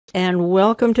and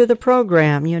welcome to the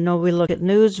program. You know, we look at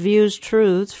news, views,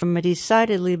 truths from a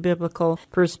decidedly biblical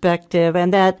perspective,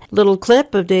 and that little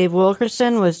clip of Dave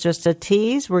Wilkerson was just a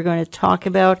tease. We're going to talk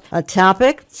about a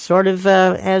topic, sort of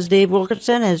as Dave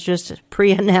Wilkerson has just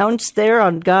pre-announced there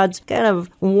on God's kind of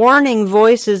warning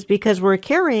voices, because we're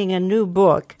carrying a new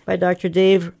book by Dr.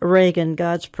 Dave Reagan,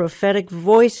 God's Prophetic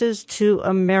Voices to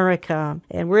America.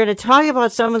 And we're going to talk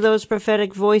about some of those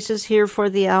prophetic voices here for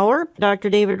the hour. Dr.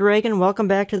 David Reagan, welcome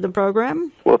back to the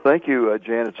program. Well, thank you,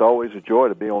 Jan. It's always a joy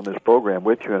to be on this program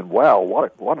with you. And wow,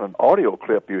 what an audio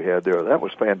clip you had there. That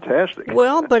was fantastic.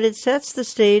 Well, but it sets the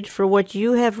stage for what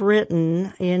you have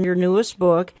written in your newest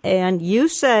book. And you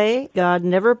say God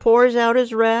never pours out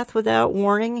his wrath without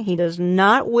warning. He does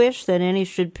not wish that any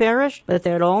should perish, but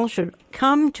that all should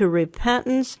come to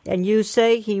repentance. And you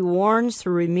say he warns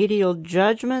through remedial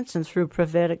judgments and through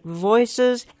prophetic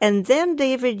voices. And then,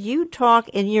 David, you talk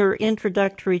in your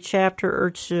introductory chapter or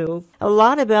two a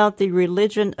lot about the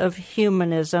religion of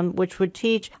humanism, which would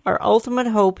teach our ultimate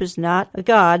hope is not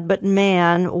God, but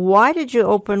man. Why did you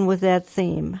open with that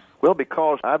theme? Well,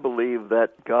 because I believe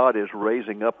that God is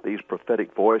raising up these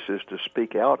prophetic voices to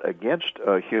speak out against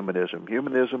humanism.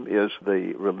 Humanism is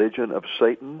the religion of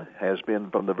Satan, has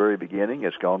been from the very beginning.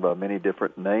 It's gone by many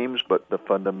different names, but the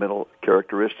fundamental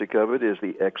characteristic of it is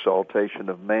the exaltation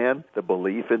of man, the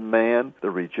belief in man,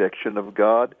 the rejection of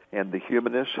God, and the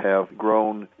humanists have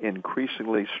grown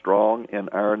increasingly strong in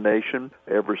our nation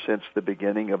ever since the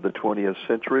beginning of the 20th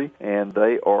century, and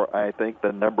they are, I think,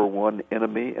 the number one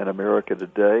enemy in America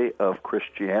today of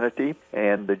Christianity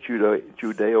and the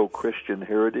Judeo-Christian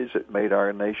heritage that made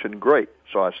our nation great.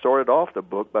 So I started off the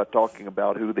book by talking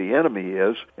about who the enemy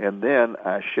is, and then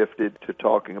I shifted to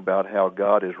talking about how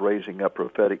God is raising up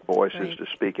prophetic voices to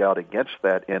speak out against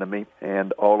that enemy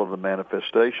and all of the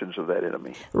manifestations of that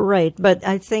enemy. Right, but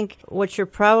I think what you're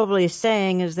probably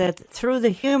saying is that through the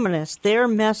humanists, their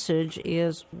message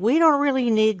is we don't really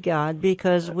need God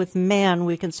because with man,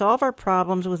 we can solve our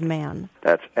problems with man.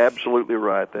 That's absolutely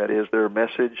right. That is their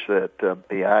message, that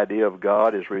the idea of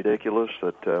God is ridiculous,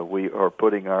 that we are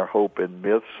putting our hope in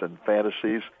myths and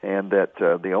fantasies, and that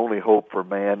the only hope for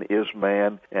man is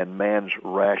man and man's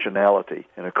rationality.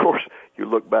 And of course, you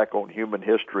look back on human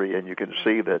history and you can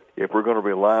see that if we're going to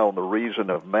rely on the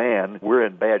reason of man, we're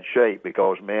in bad shape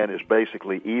because man is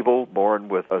basically evil, born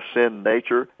with a sin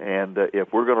nature, and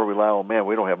if we're going to rely on man,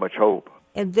 we don't have much hope.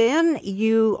 And then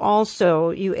you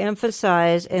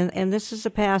emphasize, and this is a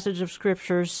passage of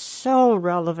Scripture so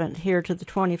relevant here to the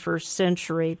 21st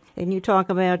century, and you talk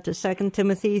about 2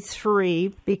 Timothy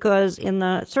 3, because in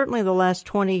certainly the last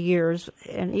 20 years,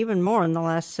 and even more in the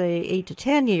last, say, 8 to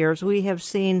 10 years, we have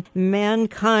seen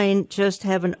mankind just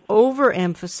have an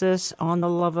overemphasis on the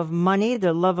love of money,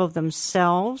 the love of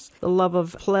themselves, the love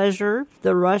of pleasure,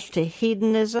 the rush to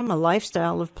hedonism, a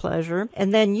lifestyle of pleasure.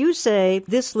 And then you say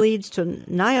this leads to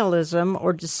nihilism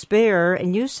or despair,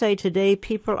 and you say today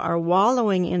people are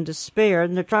wallowing in despair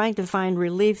and they're trying to find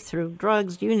relief through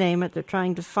drugs, you name it, they're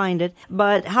trying to find it.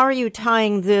 But how are you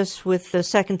tying this with the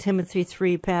 2 Timothy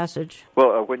 3 passage?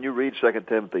 Well, when you read 2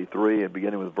 Timothy 3 and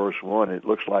beginning with verse 1, it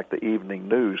looks like the evening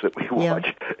news that we watch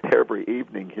every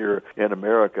evening here in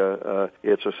America.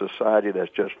 It's a society that's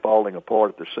just falling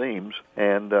apart at the seams.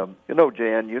 And,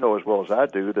 Jan, you know as well as I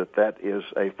do that is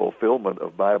a fulfillment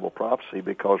of Bible prophecy,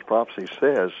 because prophecy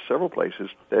says several places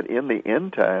that in the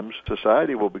end times,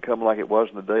 society will become like it was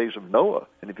in the days of Noah.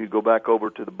 And if you go back over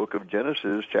to the book of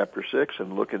Genesis, chapter 6,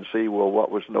 and look and see, well,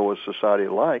 what was Noah's society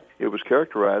like? It was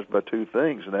characterized by two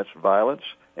things, and that's violence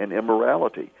and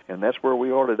immorality. And that's where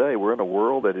we are today. We're in a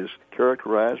world that is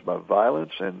characterized by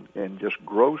violence and just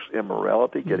gross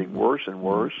immorality, getting worse and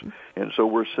worse. And so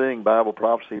we're seeing Bible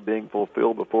prophecy being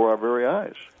fulfilled before our very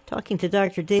eyes. Talking to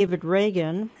Dr. David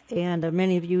Reagan, and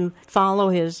many of you follow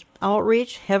his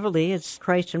outreach heavily. It's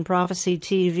Christ in Prophecy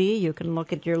TV. You can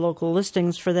look at your local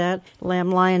listings for that,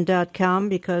 lamblion.com,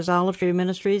 because Olive Tree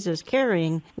Ministries is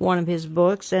carrying one of his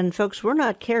books. And folks, we're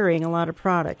not carrying a lot of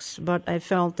products, but I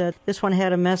felt that this one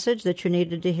had a message that you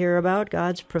needed to hear about,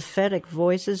 God's Prophetic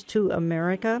Voices to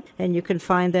America. And you can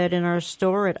find that in our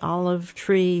store at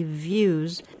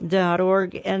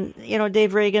olivetreeviews.org. And,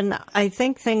 Dave Reagan, I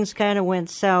think things kind of went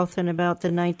south in about the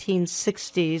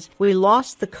 1960s. We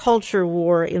lost the culture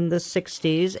war in the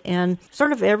 60s, and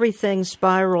sort of everything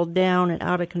spiraled down and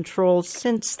out of control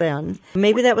since then.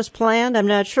 Maybe that was planned, I'm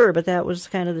not sure, but that was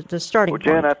kind of the starting point.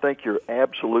 Well, Jan, I think you're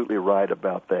absolutely right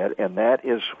about that, and that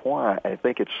is why I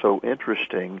think it's so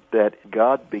interesting that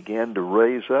God began to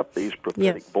raise up these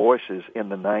prophetic voices in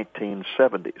the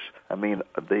 1970s. I mean,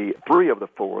 the three of the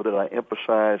four that I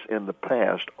emphasized in the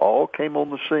past all came on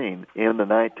the scene in the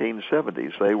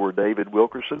 1970s. They they were David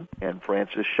Wilkerson and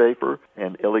Francis Schaeffer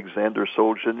and Alexander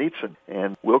Solzhenitsyn.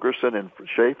 And Wilkerson and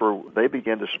Schaeffer, they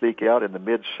began to speak out in the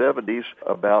mid-'70s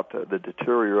about the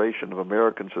deterioration of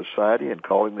American society and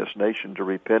calling this nation to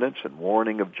repentance and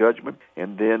warning of judgment.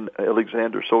 And then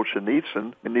Alexander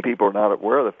Solzhenitsyn, many people are not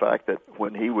aware of the fact that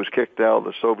when he was kicked out of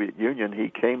the Soviet Union, he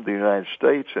came to the United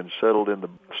States and settled in the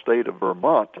state of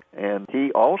Vermont. And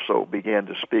he also began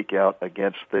to speak out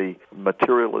against the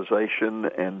materialization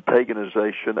and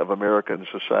paganization of American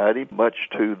society, much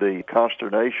to the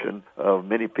consternation of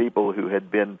many people who had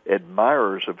been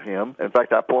admirers of him. In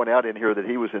fact, I point out in here that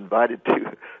he was invited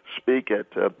to speak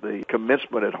at the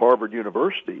commencement at Harvard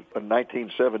University in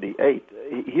 1978.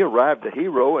 He arrived a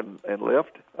hero and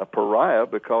left a pariah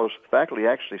because faculty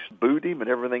actually booed him and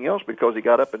everything else because he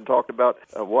got up and talked about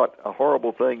what a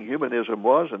horrible thing humanism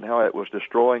was and how it was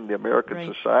destroying the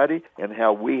American society and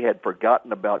how we had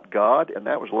forgotten about God, and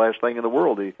that was the last thing in the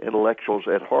world the intellectuals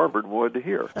at Harvard wanted to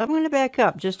hear. I'm going to back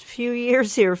up just a few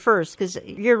years here first, because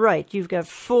you're right. You've got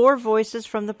four voices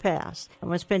from the past. I'm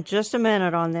going to spend just a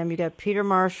minute on them. You've got Peter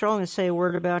Marshall. I'm going to say a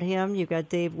word about him. You've got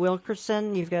Dave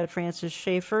Wilkerson. You've got Francis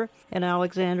Schaeffer and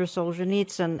Alexander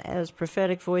Solzhenitsyn as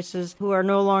prophetic voices who are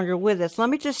no longer with us. Let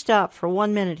me just stop for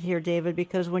 1 minute here, David,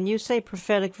 because when you say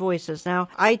prophetic voices, now,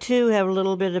 I too have a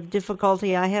little bit of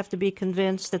difficulty. I have to be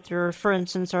convinced that there, for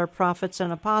instance, are prophets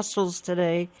and apostles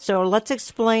today. So let's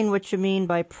explain what you mean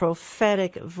by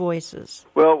prophetic voices.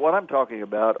 Well, what I'm talking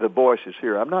about, the voices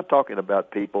here, I'm not talking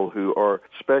about people who are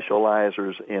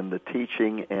specializers in the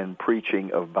teaching and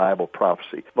preaching of Bible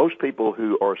prophecy. Most people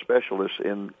who are specialists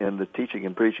in the teaching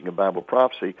and preaching of Bible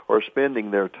prophecy are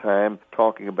spending their time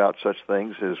talking about such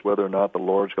things as whether or not the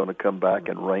Lord's going to come back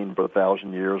and reign for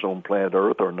 1,000 years on planet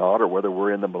Earth or not, or whether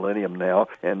we're in the millennium now,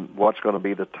 and what's going to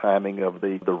be the timing of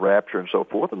the rapture and so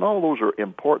forth. And all those are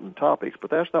important topics, but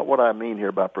that's not what I mean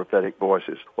here by prophetic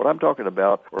voices. What I'm talking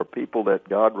about are people that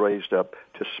God raised up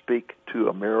to speak to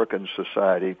American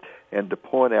society and to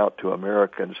point out to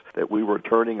Americans that we were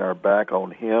turning our back on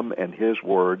Him and His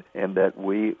Word, and that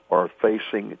we are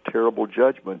facing terrible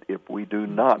judgment if we do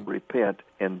not repent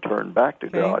and turn back to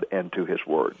God and to His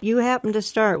Word. You happen to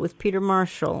start with Peter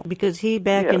Marshall, because he,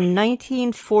 back in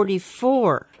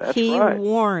 1944, he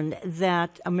warned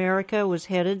that America was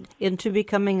headed into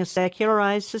becoming a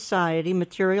secularized society,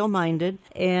 material-minded,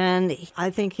 and I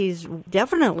think he's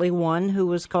definitely one who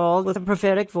was called with a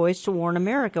prophetic voice to warn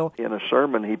America. In a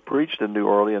sermon he preached in New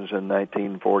Orleans in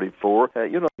 1944,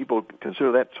 people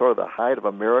consider that sort of the height of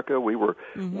America. We were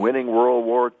winning World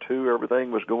War II,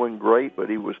 everything was going great, but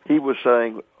he was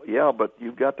saying, yeah, but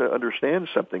you've got to understand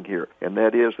something here, and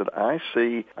that is that I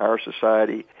see our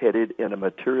society headed in a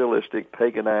materialistic,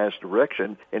 paganized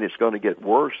direction, and it's going to get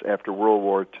worse after World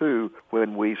War II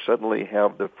when we suddenly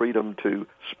have the freedom to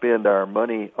spend our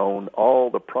money on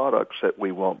all the products that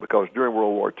we want, because during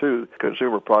World War II,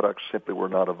 consumer products simply were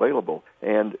not available.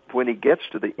 And when he gets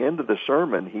to the end of the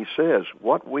sermon, he says,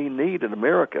 what we need in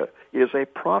America is a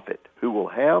prophet who will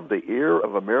have the ear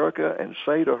of America and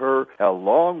say to her, how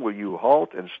long will you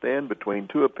halt and stand between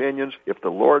two opinions? If the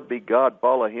Lord be God,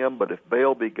 follow Him, but if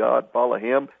Baal be God, follow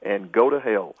him, and go to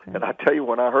hell. And I tell you,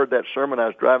 when I heard that sermon, I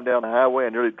was driving down the highway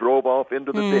and nearly drove off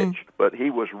into the ditch. But he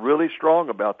was really strong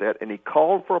about that, and he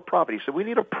called for a prophet. He said, we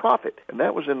need a prophet. And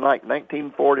that was in like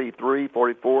 1943,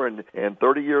 44, and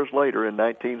 30 years later, in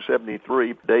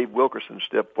 1973, Dave Wilkerson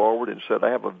stepped forward and said,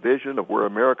 I have a vision of where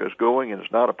America is going, and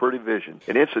it's not a pretty vision.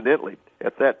 And incidentally,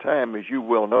 at that time, as you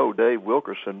well know, Dave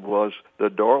Wilkerson was the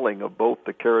darling of both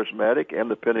the charismatic and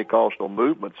the Pentecostal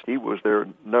movements. He was their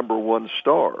number one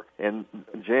star. And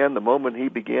Jan, the moment he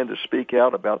began to speak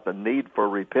out about the need for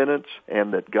repentance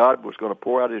and that God was going to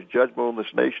pour out His judgment on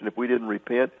this nation if we didn't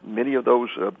repent, many of those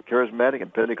charismatic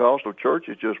and Pentecostal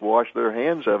churches just washed their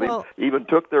hands of him, even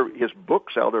took his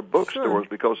books out of their bookstores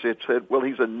because it said, well,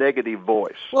 he's a negative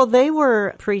voice. Well, they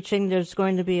were preaching there's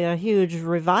going to be a huge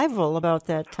revival about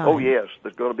that time. Oh, yes.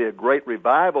 There's going to be a great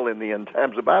revival in the end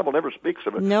times. The Bible never speaks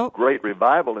of a great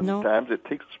revival in the times. It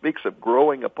speaks of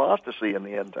growing apostasy in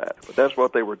the end times. But that's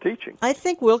what they were teaching. I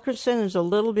think Wilkerson is a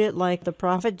little bit like the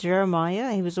prophet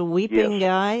Jeremiah. He was a weeping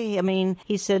guy. I mean,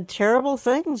 he said terrible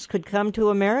things could come to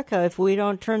America if we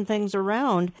don't turn things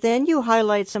around. Then you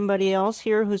highlight somebody else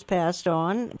here who's passed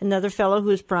on, another fellow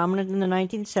who's prominent in the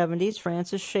 1970s,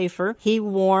 Francis Schaeffer. He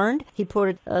warned, he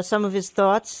put some of his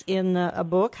thoughts in a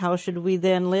book, How Should We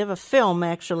Then Live? A film,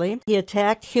 actually. He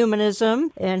attacked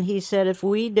humanism, and he said if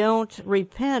we don't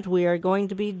repent, we are going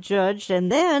to be judged.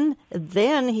 And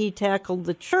then he tackled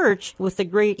the church with the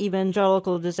Great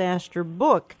Evangelical Disaster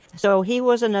book. So he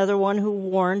was another one who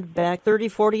warned back 30,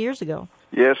 40 years ago.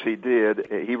 Yes, he did.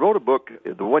 He wrote a book.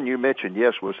 The one you mentioned,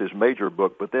 yes, was his major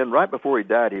book. But then right before he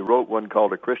died, he wrote one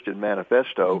called A Christian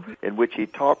Manifesto, in which he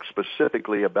talks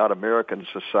specifically about American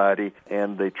society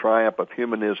and the triumph of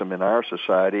humanism in our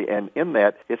society. And in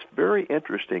that, it's very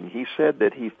interesting. He said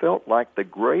that he felt like the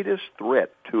greatest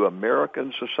threat to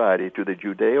American society, to the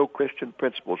Judeo-Christian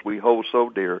principles we hold so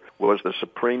dear, was the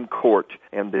Supreme Court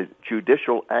and the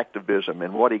judicial activism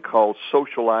and what he called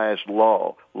socialized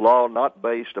law. Law not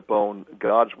based upon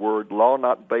God's Word, law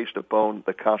not based upon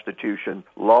the Constitution,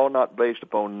 law not based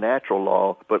upon natural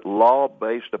law, but law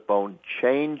based upon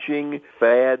changing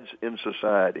fads in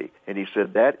society. And he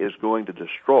said that is going to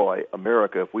destroy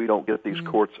America if we don't get these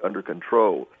courts under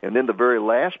control. And then the very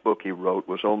last book he wrote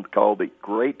was called The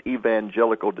Great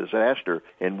Evangelical Disaster,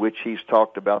 in which he's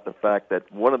talked about the fact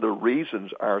that one of the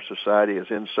reasons our society is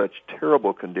in such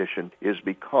terrible condition is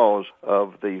because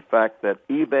of the fact that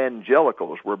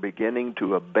evangelicals were beginning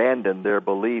to abandon their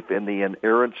belief in the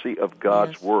inerrancy of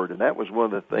God's Word. And that was one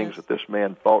of the things that this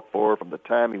man fought for from the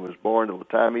time he was born till the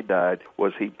time he died,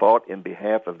 was he fought in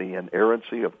behalf of the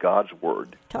inerrancy of God's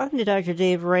Word. Talking to Dr.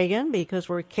 Dave Reagan, because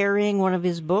we're carrying one of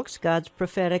his books, God's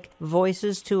Prophetic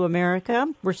Voices to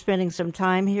America. We're spending some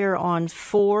time here on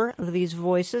 4 of these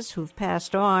voices who've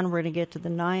passed on. We're going to get to the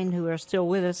 9 who are still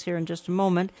with us here in just a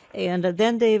moment. And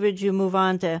then, David, you move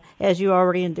on to, as you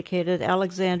already indicated,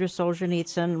 Alexander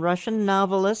Solzhenitsyn, Russian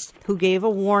novelist who gave a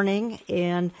warning.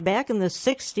 And back in the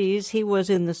 60s, he was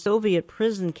in the Soviet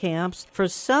prison camps. For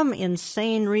some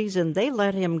insane reason, they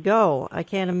let him go. I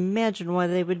can't imagine why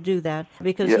they would do that,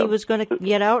 because he was going to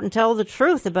get out and tell the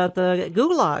truth about the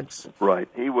gulags. Right.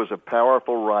 He was a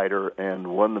powerful writer and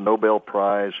won the Nobel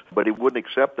Prize, but he wouldn't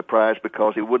accept the prize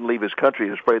because he wouldn't leave his country.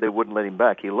 He was afraid they wouldn't let him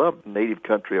back. He loved the native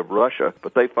country of Russia,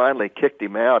 but they finally kicked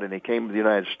him out, and he came to the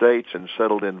United States and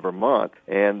settled in Vermont.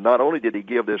 And not only did he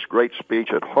give this great speech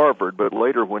at Harvard, but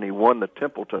later when he won the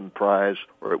Templeton Prize,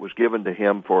 or it was given to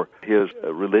him for his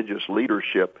religious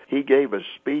leadership, he gave a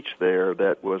speech there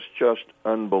that was just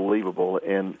unbelievable.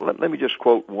 And let me just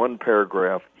quote one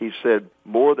paragraph. He said,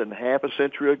 "More than half a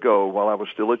century ago, while I was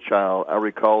still a child, I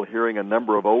recall hearing a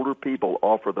number of older people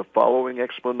offer the following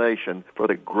explanation for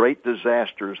the great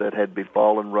disasters that had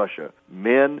befallen Russia.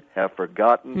 Men have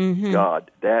forgotten God.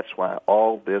 That's why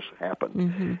all this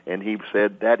happened." And he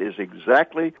said that is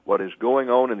exactly what is going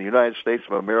on in the United States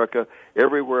of America.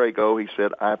 Everywhere I go, he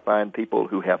said, I find people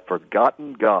who have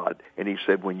forgotten God. And he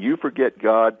said, when you forget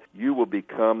God, you will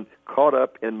become caught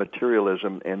up in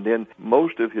materialism. And then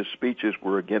most of his speeches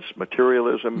were against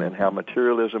materialism and how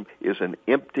materialism is an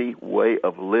empty way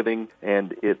of living,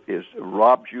 and it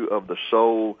robs you of the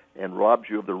soul and robs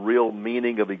you of the real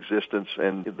meaning of existence.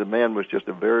 And the man was just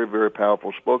a very, very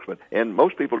powerful spokesman. And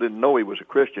most people didn't know he was a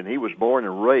Christian. He was born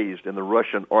and raised in the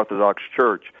Russian Orthodox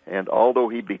Church. And although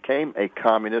he became a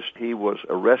communist, he was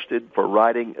arrested for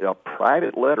writing a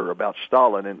private letter about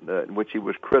Stalin in which he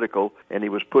was critical, and he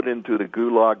was put into the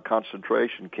Gulag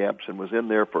concentration camps and was in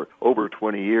there for over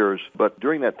 20 years. But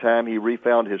during that time, he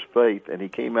refound his faith, and he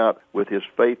came out with his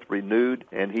faith renewed,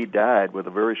 and he died with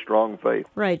a very strong faith.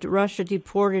 Right. Russia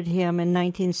deported him in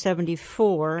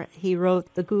 1974. He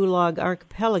wrote the Gulag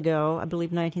Archipelago, I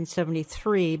believe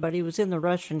 1973, but he was in the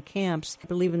Russian camps, I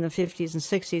believe in the 50s and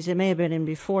 60s. It may have been in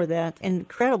before that.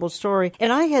 Incredible story.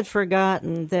 And I had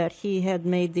forgotten that he had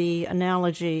made the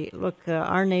analogy, look,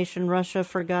 our nation, Russia,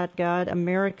 forgot God.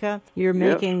 America, you're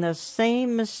making the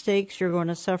same mistakes. You're going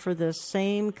to suffer the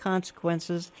same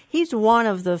consequences. He's one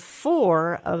of the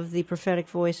 4 of the prophetic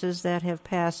voices that have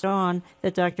passed on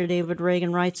that Dr. David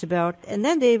Reagan writes about. And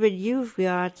then, David, you've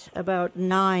got about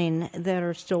 9 that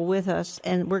are still with us,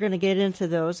 and we're going to get into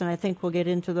those, and I think we'll get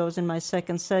into those in my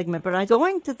second segment. But I'm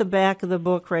going to the back of the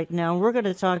book right now. We're going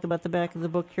to talk about the back of the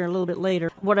book here a little bit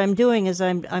later. What I'm doing is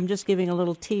I'm just giving a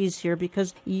little tease here,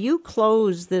 because you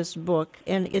close this book,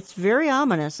 and it's very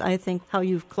ominous, I think, how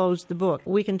you've closed the book.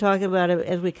 We can talk about it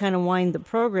as we kind of wind the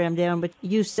program down, but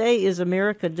you say, is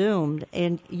America doomed?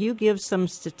 And you give some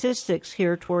statistics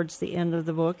here towards the end of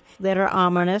the book that are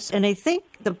ominous, and I think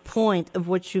the point of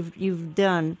what you've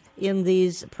done in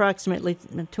these approximately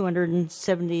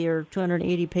 270 or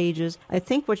 280 pages, I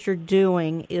think what you're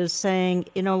doing is saying,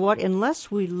 you know what,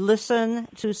 unless we listen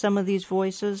to some of these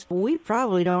voices, we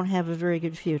probably don't have a very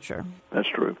good future. That's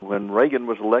true. When Reagan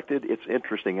was elected, it's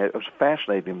interesting. It was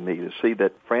fascinating to me to see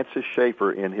that Francis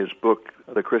Schaeffer, in his book,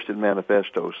 The Christian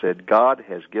Manifesto, said, God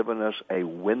has given us a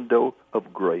window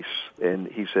of grace. And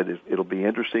he said, it'll be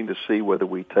interesting to see whether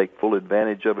we take full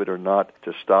advantage of it or not, to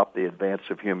to stop the advance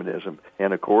of humanism.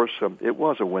 And, of course, it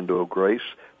was a window of grace,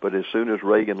 but as soon as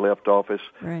Reagan left office,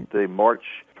 the march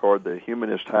toward the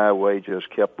humanist highway just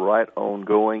kept right on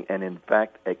going and, in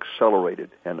fact,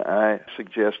 accelerated. And I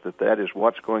suggest that is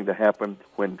what's going to happen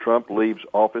when Trump leaves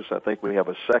office. I think we have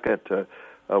a second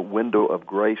window of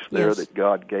grace there that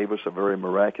God gave us, a very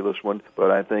miraculous one.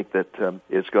 But I think that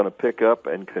it's going to pick up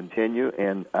and continue,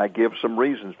 and I give some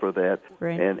reasons for that.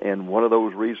 And one of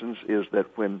those reasons is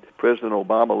that when President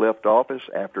Obama left office,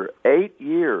 after 8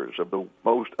 years of the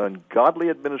most ungodly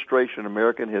administration in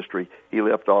American history, he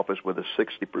left office with a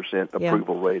 60%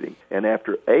 approval rating. And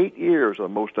after 8 years of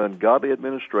the most ungodly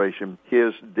administration,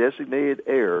 his designated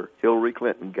heir, Hillary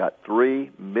Clinton, got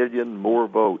 3 million more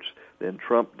votes than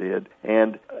Trump did.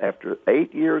 And after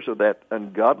 8 years of that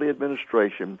ungodly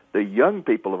administration, the young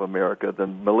people of America, the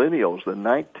millennials, the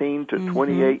 19 to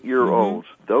 28-year-olds,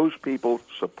 those people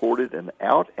supported an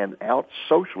out-and-out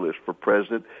socialist for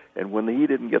president. And when he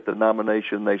didn't get the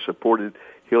nomination, they supported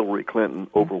Hillary Clinton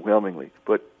overwhelmingly.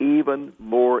 But even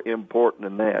more important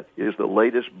than that is the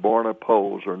latest Barna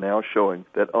polls are now showing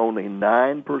that only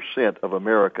 9% of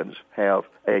Americans have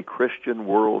a Christian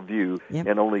worldview,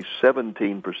 and only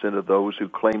 17% of those who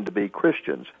claim to be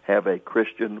Christians have a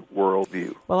Christian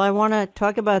worldview. Well, I want to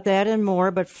talk about that and more,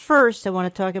 but first I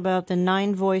want to talk about the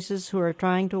 9 voices who are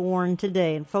trying to warn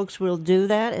today. And folks, we'll do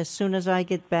that as soon as I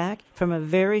get back from a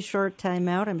very short time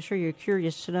out. I'm sure you're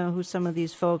curious to know who some of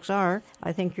these folks are.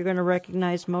 I think you're going to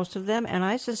recognize most of them, and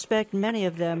I suspect many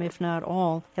of them, if not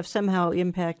all, have somehow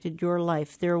impacted your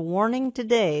life. They're warning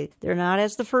today. They're not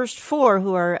as the first 4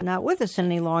 who are not with us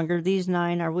any longer. These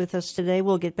 9 are with us today.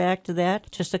 We'll get back to that.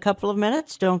 Just a couple of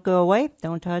minutes. Don't go away.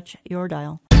 Don't touch your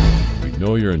dial. We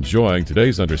know you're enjoying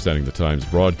today's Understanding the Times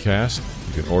broadcast.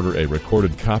 You can order a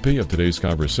recorded copy of today's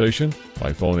conversation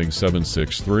by phoning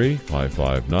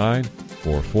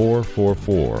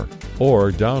 763-559-4444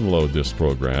 or download this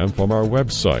program from our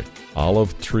website,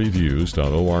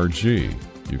 olivetreeviews.org.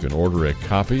 You can order a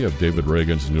copy of David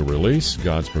Reagan's new release,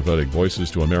 God's Prophetic Voices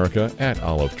to America, at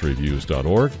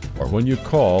olivetreeviews.org, or when you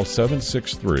call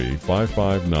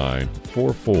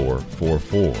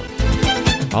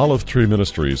 763-559-4444. Olive Tree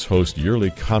Ministries hosts yearly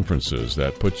conferences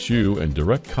that put you in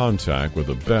direct contact with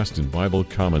the best in Bible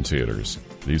commentators.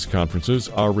 These conferences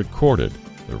are recorded.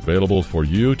 They're available for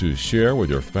you to share with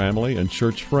your family and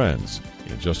church friends.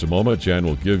 In just a moment, Jan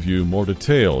will give you more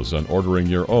details on ordering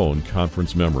your own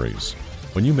conference memories.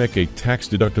 When you make a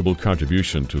tax-deductible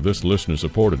contribution to this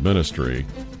listener-supported ministry,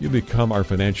 you become our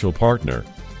financial partner.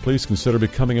 Please consider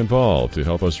becoming involved to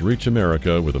help us reach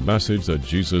America with a message that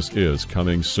Jesus is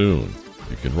coming soon.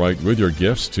 You can write with your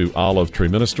gifts to Olive Tree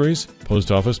Ministries,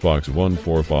 Post Office Box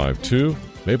 1452,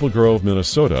 Maple Grove,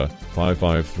 Minnesota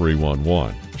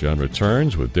 55311. Jan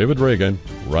returns with David Reagan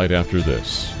right after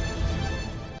this.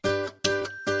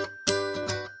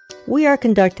 We are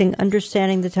conducting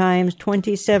Understanding the Times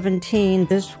 2017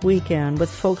 this weekend with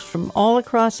folks from all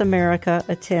across America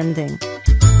attending.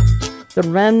 The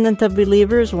remnant of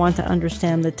believers want to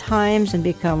understand the times and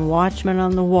become watchmen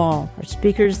on the wall. Our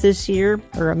speakers this year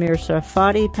are Amir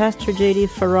Sarfati, Pastor J.D.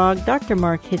 Farag, Dr.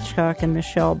 Mark Hitchcock, and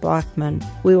Michelle Bachman.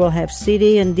 We will have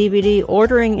CD and DVD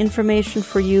ordering information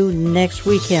for you next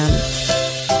weekend.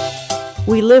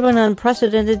 We live in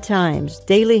unprecedented times.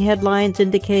 Daily headlines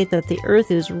indicate that the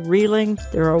earth is reeling.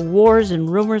 There are wars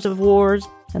and rumors of wars,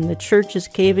 and the church is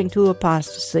caving to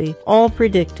apostasy. All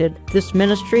predicted. This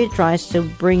ministry tries to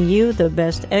bring you the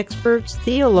best experts,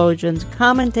 theologians,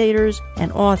 commentators,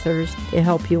 and authors to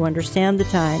help you understand the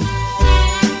times.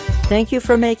 Thank you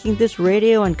for making this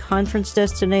radio and conference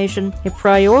destination a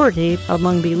priority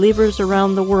among believers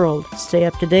around the world. Stay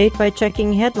up to date by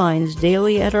checking headlines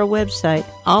daily at our website,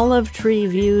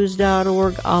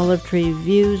 olivetreeviews.org,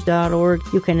 olivetreeviews.org.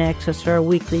 You can access our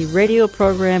weekly radio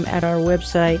program at our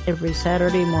website every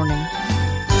Saturday morning.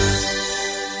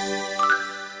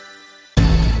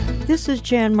 This is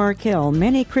Jan Markell.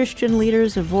 Many Christian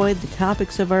leaders avoid the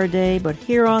topics of our day, but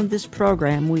here on this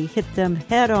program we hit them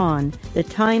head on. The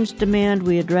times demand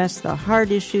we address the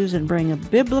hard issues and bring a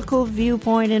biblical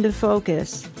viewpoint into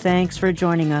focus. Thanks for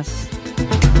joining us.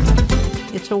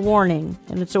 It's a warning,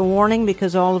 and it's a warning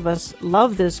because all of us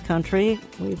love this country.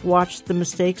 We've watched the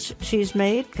mistakes she's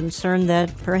made, concerned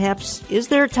that perhaps is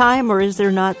there time or is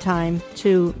there not time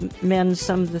to mend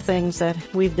some of the things that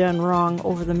we've done wrong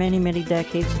over the many, many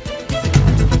decades.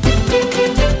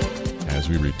 As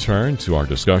we return to our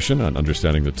discussion on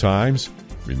Understanding the Times,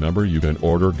 remember you can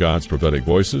order God's Prophetic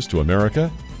Voices to America,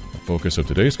 the focus of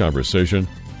today's conversation,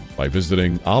 by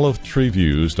visiting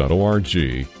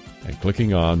olivetreeviews.org and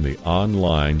clicking on the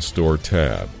Online Store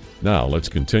tab. Now, let's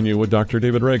continue with Dr.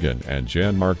 David Reagan and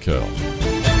Jan Markell.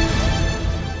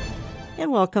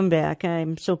 And welcome back.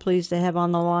 I'm so pleased to have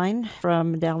on the line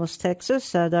from Dallas,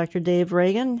 Texas, Dr. Dave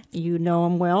Reagan. You know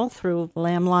him well through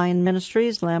Lamb Lion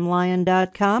Ministries,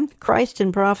 lamblion.com, Christ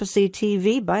in Prophecy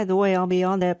TV. By the way, I'll be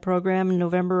on that program in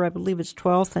November, I believe it's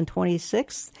 12th and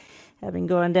 26th. Having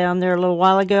gone down there a little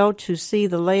while ago to see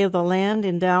the lay of the land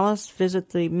in Dallas,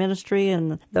 visit the ministry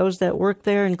and those that work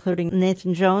there, including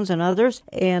Nathan Jones and others,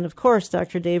 and of course,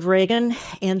 Dr. Dave Reagan.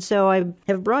 And so I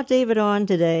have brought David on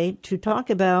today to talk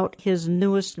about his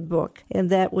newest book, and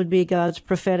that would be God's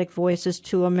Prophetic Voices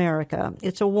to America.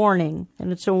 It's a warning,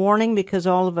 and it's a warning because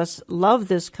all of us love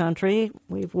this country.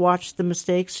 We've watched the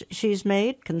mistakes she's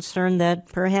made, concerned that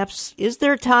perhaps is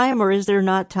there time or is there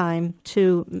not time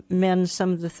to mend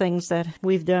some of the things that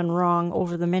we've done wrong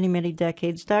over the many, many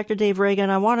decades. Dr. Dave Reagan,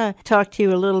 I want to talk to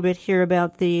you a little bit here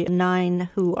about the 9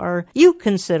 who are, you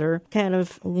consider, kind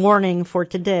of warning for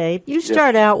today. You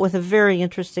start out with a very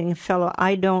interesting fellow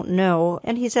I don't know,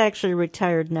 and he's actually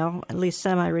retired now, at least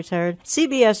semi-retired.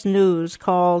 CBS News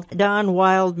called Don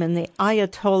Wildman the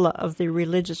Ayatollah of the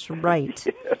religious right.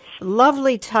 Yes.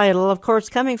 Lovely title, of course,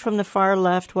 coming from the far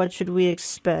left. What should we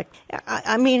expect?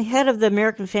 I mean, head of the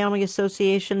American Family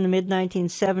Association in the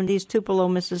mid-1970s, Tupelo,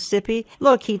 Mississippi.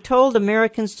 Look, he told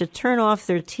Americans to turn off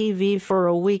their TV for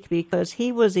a week because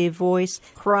he was a voice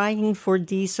crying for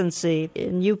decency.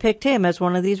 And you picked him as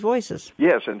one of these voices.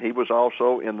 Yes, and he was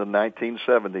also in the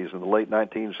 1970s. In the late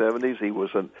 1970s, he was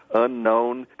an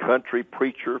unknown country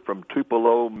preacher from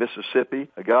Tupelo, Mississippi.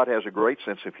 God has a great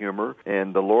sense of humor,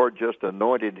 and the Lord just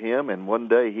anointed him. And one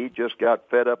day he just got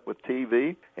fed up with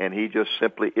TV, and he just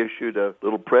simply issued a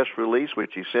little press release,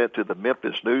 which he sent to the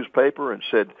Memphis newspaper and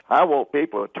said, I want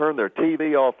people to turn their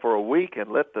TV off for a week and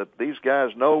let these guys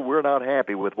know we're not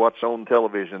happy with what's on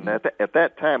television. At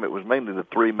that time, it was mainly the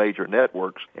 3 major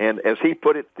networks. And as he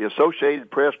put it, the Associated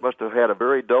Press must have had a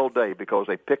very dull day because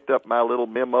they picked up my little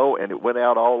memo and it went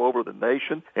out all over the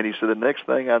nation. And he said, the next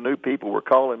thing I knew, people were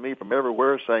calling me from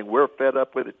everywhere saying, we're fed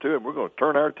up with it too, and we're going to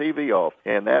turn our TV off.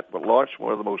 And that launched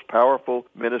one of the most powerful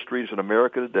ministries in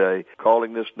America today,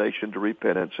 calling this nation to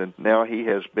repentance. And now he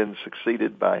has been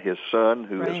succeeded by his son,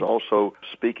 who is also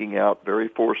speaking out very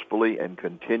forcefully and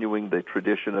continuing the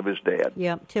tradition of his dad.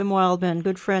 Yeah, Tim Wildman,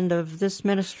 good friend of this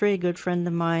ministry, good friend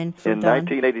of mine. In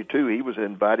 1982, he was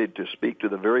invited to speak to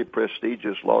the very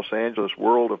prestigious Los Angeles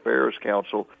World Affairs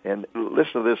Council. And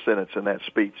listen to this sentence in that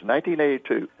speech.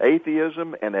 1982,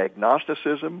 atheism and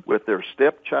agnosticism, with their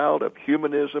stepchild of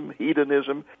humanism,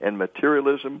 hedonism, and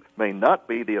materialism, may not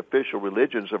be the official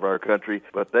religions of our country,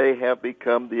 but they have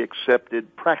become the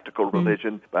accepted practical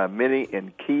religion by many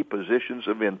in key positions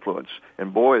of influence.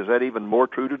 And boy, is that even more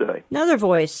true today. Another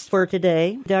voice for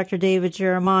today, Dr. David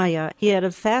Jeremiah. He had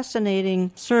a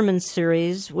fascinating sermon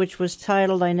series which was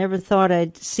titled, I Never Thought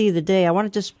I'd See the Day. I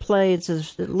want to just play, it's a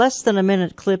less than a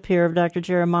minute clip here of Dr.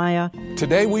 Jeremiah.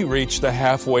 Today we reach the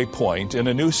halfway point in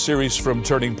a new series from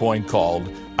Turning Point called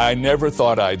I Never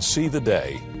Thought I'd See the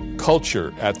Day,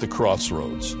 Culture at the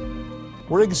Crossroads.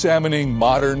 We're examining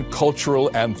modern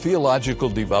cultural and theological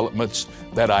developments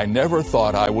that I never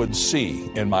thought I would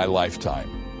see in my lifetime.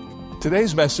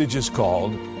 Today's message is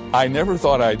called, I Never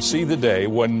Thought I'd See the Day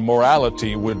When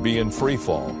Morality Would Be in Free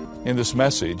Fall. In this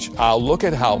message, I'll look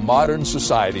at how modern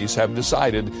societies have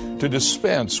decided to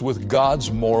dispense with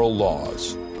God's moral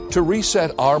laws. To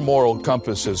reset our moral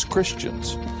compass as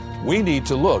Christians, we need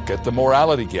to look at the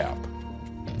morality gap,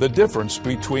 the difference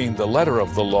between the letter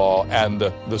of the law and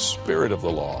the spirit of the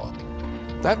law.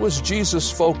 That was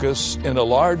Jesus' focus in a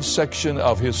large section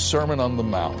of his Sermon on the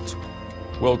Mount.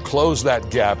 We'll close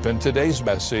that gap in today's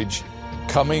message,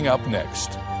 coming up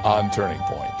next on Turning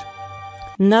Point.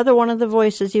 Another one of the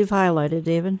voices you've highlighted,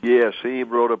 David. Yes, he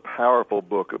wrote a powerful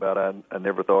book about I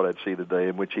Never Thought I'd See the Day,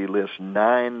 in which he lists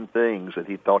 9 things that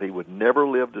he thought he would never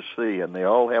live to see, and they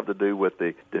all have to do with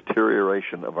the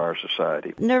deterioration of our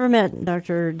society. Never met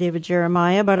Dr. David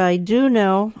Jeremiah, but I do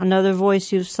know another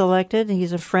voice you've selected.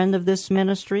 He's a friend of this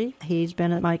ministry. He's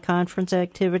been at my conference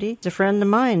activity. He's a friend of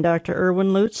mine, Dr. Erwin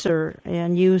Lutzer,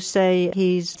 and you say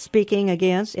he's speaking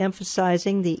against,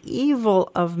 emphasizing the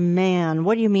evil of man.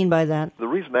 What do you mean by that?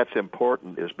 The reason that's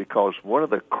important is because one of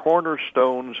the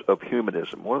cornerstones of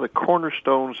humanism, one of the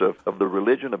cornerstones of the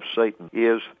religion of Satan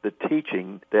is the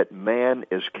teaching that man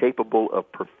is capable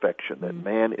of perfection, that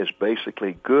man is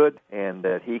basically good and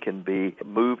that he can be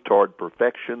moved toward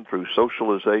perfection through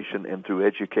socialization and through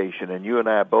education. And you and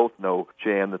I both know,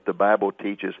 Jan, that the Bible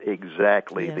teaches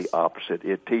exactly the opposite.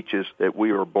 It teaches that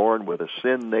we are born with a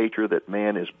sin nature, that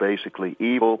man is basically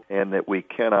evil, and that we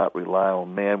cannot rely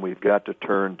on man. We've got to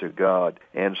turn to God.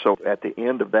 And so at the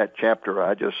end of that chapter,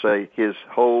 I just say his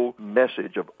whole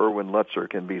message of Erwin Lutzer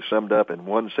can be summed up in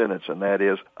one sentence, and that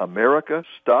is, America,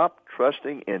 stop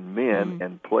trusting in men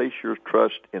and place your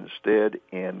trust instead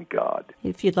in God.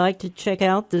 If you'd like to check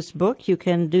out this book, you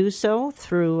can do so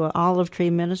through Olive Tree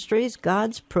Ministries,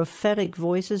 God's Prophetic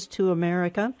Voices to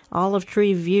America,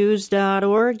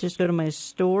 olivetreeviews.org. Just go to my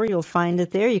store. You'll find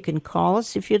it there. You can call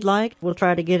us if you'd like. We'll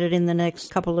try to get it in the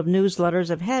next couple of newsletters.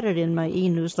 I've had it in my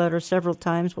e-newsletter several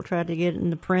times. We'll try to get it in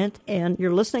the print. And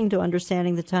you're listening to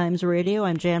Understanding the Times Radio.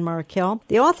 I'm Jan Markell.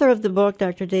 The author of the book,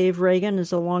 Dr. Dave Reagan,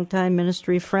 is a longtime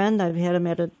ministry friend. I've had him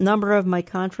at a number of my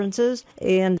conferences.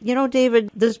 And, you know,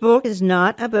 David, this book is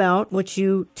not about what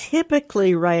you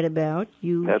typically write about.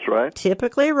 That's right.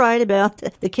 Typically write about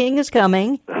the king is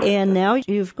coming, and now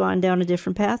you've gone down a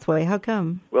different pathway. How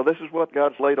come? Well, this is what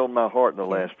God's laid on my heart in the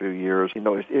last few years. You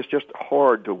know, it's just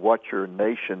hard to watch your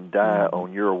nation die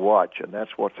on your watch, and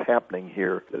that's what's happening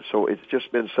here. So it's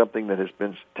just been something that has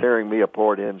been tearing me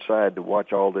apart inside to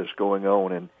watch all this going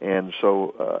on. And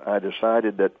so I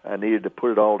decided that I needed to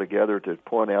put it all together to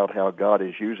point out how God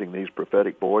is using these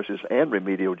prophetic voices and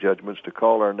remedial judgments to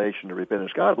call our nation to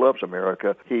repentance. God loves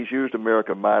America. He's used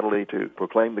America mightily to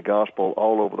proclaim the gospel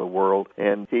all over the world,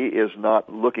 and he is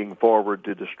not looking forward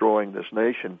to destroying this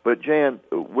nation. But, Jan,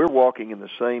 we're walking in the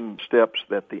same steps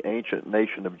that the ancient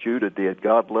nation of Judah did.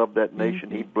 God loved that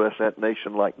nation. He blessed that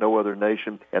nation like no other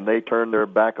nation, and they turned their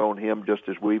back on him just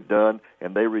as we've done,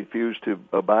 and they refused to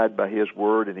abide by his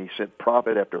word, and he sent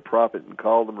prophet after prophet and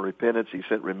called them to repentance. He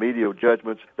sent remedial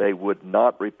judgments. They would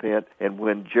not repent. And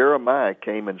when Jeremiah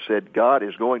came and said, God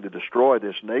is going to destroy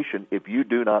this nation if you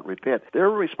do not repent, their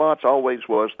response always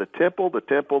was, the temple, the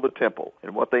temple, the temple.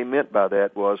 And what they meant by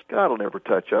that was, God will never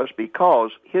touch us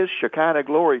because his Shekinah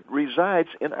glory resides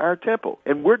in our temple.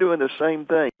 And we're doing the same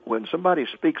thing. When somebody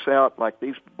speaks out like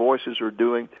these voices are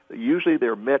doing, usually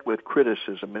they're met with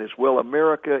criticism. And it's, well,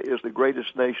 America is the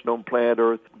greatest nation on planet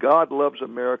Earth. God loves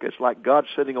America. It's like God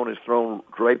sitting on his throne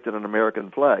draped in an American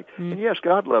flag. And yes,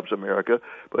 God loves America,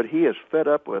 but he is fed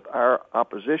up with our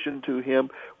opposition to him,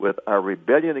 with our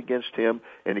rebellion against him,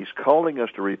 and he's calling us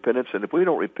to repentance. And if we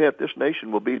don't repent, this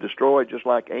nation will be destroyed just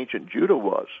like ancient Judah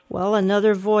was. Well,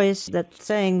 another voice that's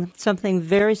saying something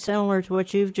very similar to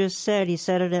what you've just said. He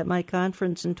said it at my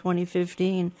conference in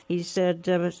 2015. He said,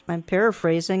 I'm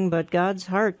paraphrasing, but God's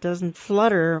heart doesn't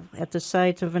flutter at the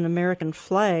sight of an American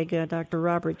flag. Dr.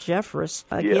 Robert Jeffress,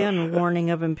 again, warning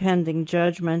of impending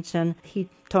judgments. And he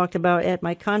talked about at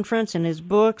my conference, in his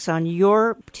books, on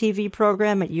your TV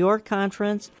program, at your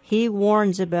conference. He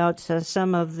warns about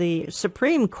some of the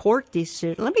Supreme Court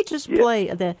decisions. Let me just play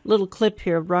the little clip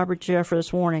here of Robert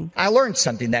Jeffress' warning. I learned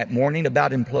something that morning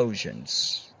about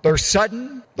implosions. They're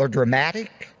sudden, they're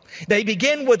dramatic. They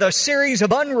begin with a series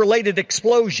of unrelated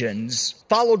explosions,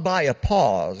 followed by a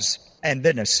pause, and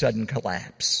then a sudden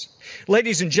collapse.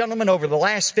 Ladies and gentlemen, over the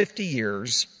last 50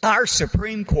 years, our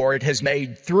Supreme Court has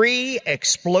made 3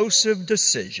 explosive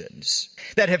decisions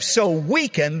that have so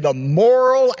weakened the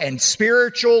moral and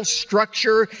spiritual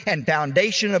structure and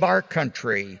foundation of our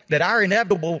country that our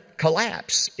inevitable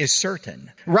collapse is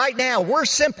certain. Right now, we're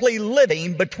simply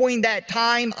living between that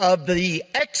time of the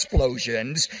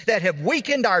explosions that have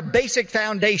weakened our basic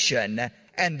foundation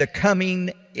and the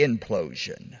coming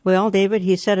implosion. Well, David,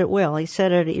 he said it well. He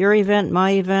said it at your event,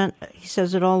 my event. He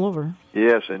says it all over.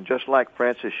 Yes, and just like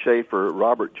Francis Schaeffer,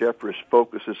 Robert Jeffress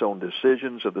focuses on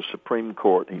decisions of the Supreme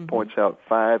Court. He points out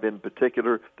 5 in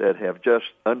particular that have just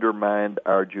undermined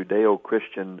our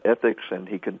Judeo-Christian ethics, and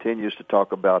he continues to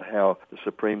talk about how the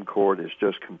Supreme Court is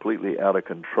just completely out of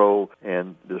control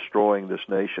and destroying this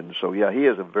nation. So, yeah, he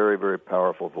is a very, very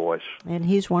powerful voice. And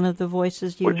he's one of the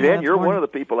voices you have. Well, Jan, you're one of the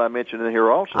people I mentioned in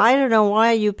here also. I don't know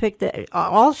why you picked that.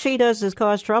 All she does is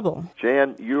cause trouble.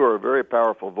 Jan, you are a very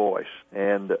powerful voice,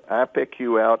 and I pick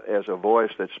you out as a voice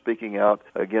that's speaking out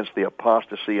against the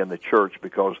apostasy in the church,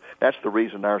 because that's the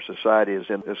reason our society is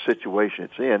in the situation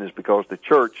it's in, is because the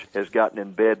church has gotten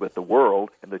in bed with the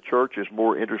world, and the church is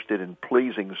more interested in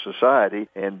pleasing society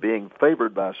and being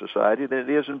favored by society than it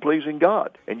is in pleasing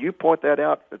God. And you point that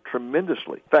out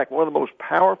tremendously. In fact, one of the most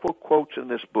powerful quotes in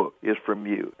this book is from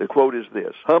you. The quote is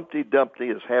this: Humpty Dumpty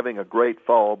is having a great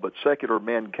fall, but secular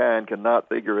mankind cannot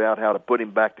figure out how to put him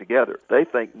back together. They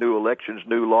think new elections,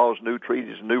 new laws, new new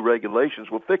treaties and new regulations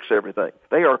will fix everything.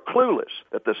 They are clueless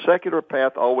that the secular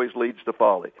path always leads to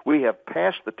folly. We have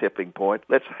passed the tipping point.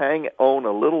 Let's hang on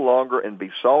a little longer and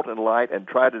be salt and light and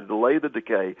try to delay the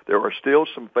decay. There are still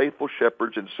some faithful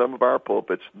shepherds in some of our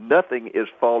pulpits. Nothing is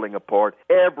falling apart.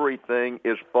 Everything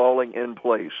is falling in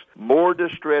place. More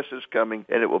distress is coming,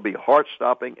 and it will be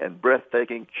heart-stopping and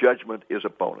breathtaking. Judgment is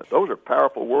upon it. Those are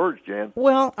powerful words, Jan.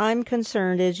 Well, I'm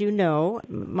concerned, as you know.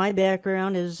 My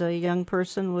background as a young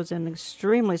person was in an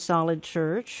extremely solid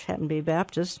church. Happened to be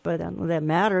Baptist, but that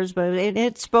matters. But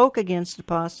it spoke against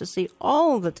apostasy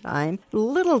all the time.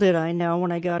 Little did I know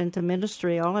when I got into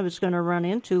ministry, all I was going to run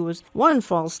into was one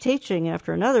false teaching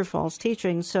after another false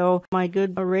teaching. So my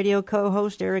good radio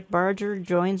co-host, Eric Barger,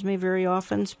 joins me very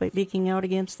often speaking out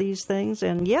against these things.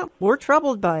 And yeah, we're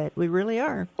troubled by it. We really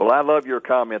are. Well, I love your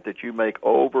comment that you make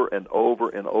over and over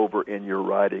and over in your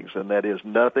writings, and that is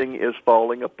nothing is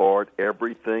falling apart.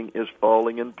 Everything is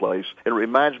falling in place. It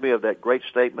reminds me of that great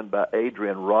statement by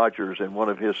Adrian Rogers in one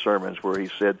of his sermons where he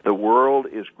said, the world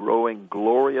is growing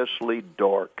gloriously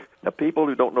dark. Now, people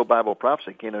who don't know Bible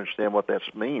prophecy can't understand what that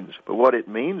means. But what it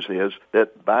means is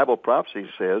that Bible prophecy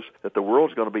says that the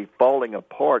world's going to be falling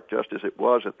apart just as it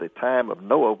was at the time of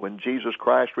Noah when Jesus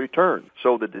Christ returned.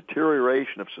 So the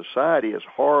deterioration of society, as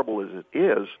horrible as it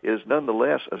is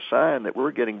nonetheless a sign that we're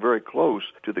getting very close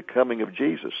to the coming of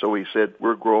Jesus. So he said,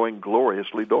 we're growing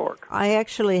gloriously dark. I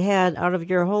actually had, out of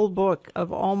your whole book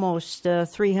of almost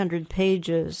 300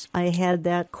 pages, I had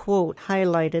that quote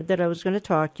highlighted that I was going to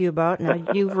talk to you about. Now,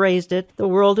 you've raised it. The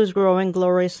world is growing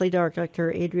gloriously dark, Dr.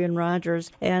 Adrian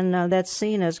Rogers, and that's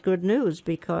seen as good news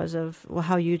because of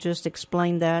how you just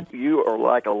explained that. You are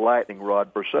like a lightning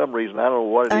rod. For some reason, I don't know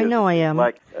what it is. I know I am.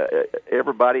 Like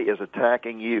everybody is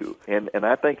attacking you, and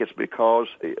I think it's because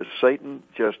Satan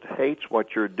just hates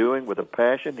what you're doing with a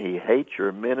passion. He hates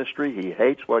your ministry. He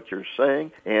hates what you're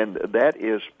saying, and that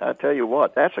is, I tell you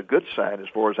what, that's a good sign as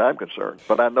far as I'm concerned.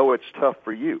 But I know it's tough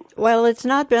for you. Well, it's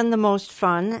not been the most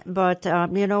fun, but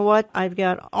you know what? I've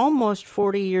got almost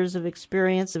 40 years of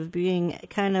experience of being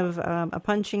kind of a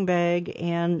punching bag,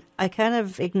 and I kind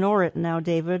of ignore it now,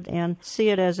 David, and see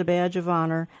it as a badge of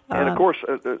honor. And, of course,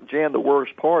 Jan, the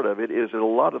worst part of it is that a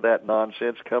lot of that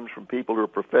nonsense comes from people who are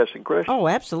professing Christians. Oh,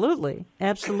 absolutely.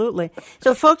 Absolutely.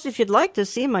 So, folks, if you'd like to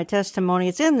see my testimony,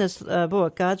 it's in this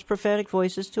book, God's Prophetic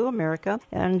Voices to America.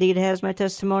 And indeed, it has my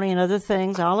testimony and other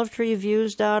things,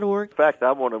 olivetreeviews.org. In fact,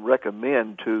 I want to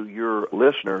recommend to your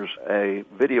listeners a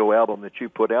video album that you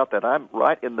put out that I'm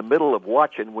right in the middle of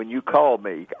watching when you called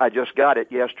me. I just got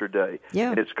it yesterday.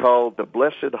 Yeah. And it's called The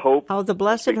Blessed Hope. How the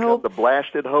Blessed Hope The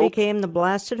Blasted Hope became the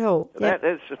Blasted Hope. That's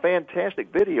a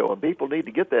fantastic video, and people need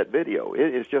to get that video.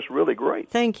 It is just really great.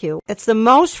 Thank you. It's the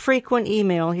most frequent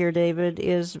email here, David,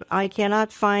 is I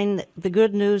cannot find the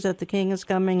good news that the King is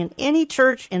coming in any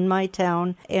church in my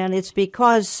town, and it's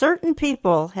because certain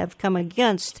people have come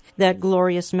against that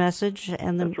glorious message,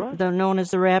 and they're known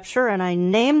as the rapture, and I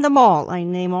name them all. I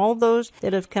name all those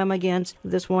that have come against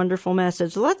this wonderful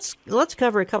message. Let's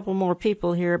cover a couple more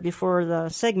people here before the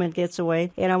segment gets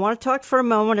away, and I want to talk for a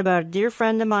moment about a dear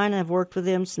friend of mine. I've worked with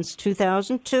him since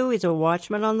 2002. He's a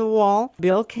watchman on the wall,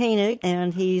 Bill Koenig,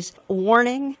 and he's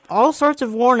warning, all sorts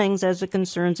of warnings as it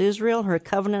concerns Israel, her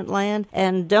covenant land,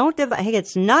 and don't divide. Hey,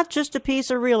 it's not just a piece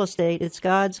of real estate. It's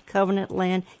God's covenant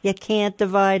land. You can't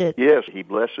divide it. Yes, he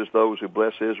blesses those who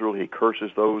bless Israel. He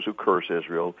curses those who curse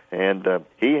Israel. And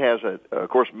he has, of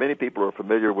course, many people are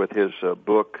familiar with his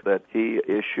book that he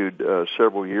issued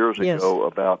several years ago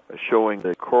about showing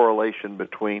the correlation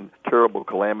between terrible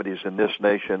calamities in this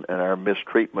nation and our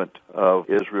mistreatment of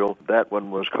Israel. That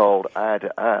one was called Eye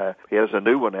to Eye. He has a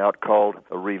new one out called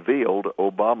Revealed,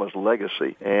 Obama's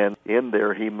Legacy. And in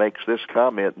there he makes this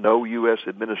comment, no U.S.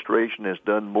 administration has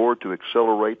done more to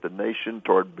accelerate the nation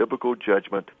toward biblical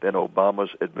judgment than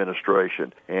Obama's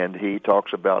administration. And he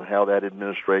talks about how that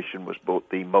administration was both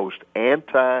the most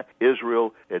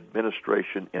anti-Israel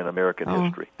administration in American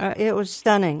history. It was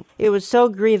stunning. It was so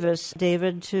grievous,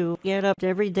 David, to get up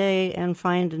every day and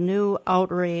find a new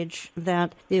outrage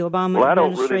that the Obama administration... Well, I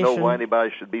don't really know why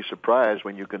anybody should be surprised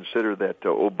when you consider that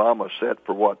Obama sat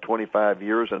for, 25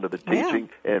 years under the teaching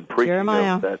and preaching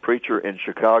of that preacher in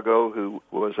Chicago who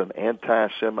was an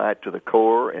anti-Semite to the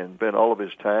core and spent all of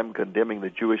his time condemning the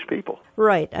Jewish people.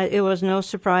 Right. It was no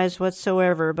surprise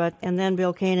whatsoever. And then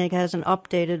Bill Koenig has an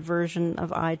updated version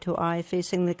of Eye to Eye,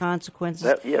 Facing the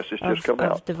Consequences Yes, it's just come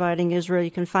out. of Dividing Israel.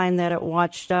 You can find that at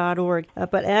watch.org.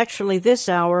 But actually, this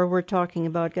hour, we're talking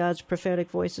about God's Prophetic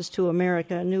Voices to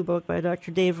America, a new book by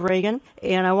Dr. Dave Reagan.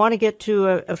 And I want to get to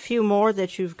a few more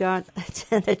that you've got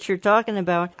that you're talking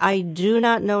about. I do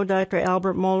not know Dr.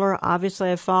 Albert Mohler.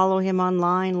 Obviously, I follow him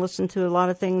online, listen to a lot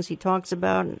of things he talks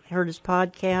about, and heard his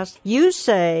podcast. You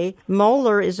say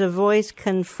Mohler is a voice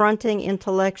confronting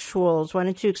intellectuals. Why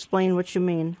don't you explain what you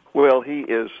mean? Well, he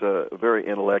is very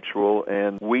intellectual,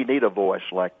 and we need a voice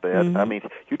like that. Mm-hmm. I mean,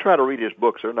 you try to read his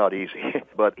books, they're not easy,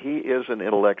 but he is an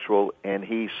intellectual, and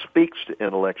he speaks to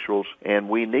intellectuals, and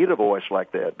we need a voice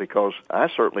like that, because I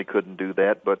certainly couldn't do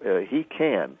that, but he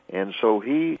can. And so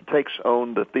he takes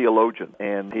on the theologian,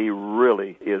 and he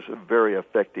really is very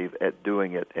effective at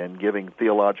doing it and giving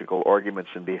theological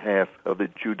arguments in behalf of the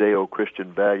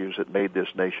Judeo-Christian values that made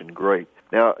this nation great.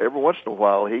 Now, every once in a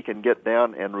while, he can get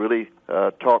down and really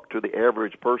talk to the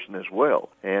average person as well.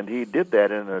 And he did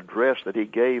that in an address that he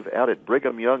gave out at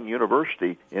Brigham Young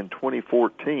University in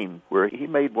 2014, where he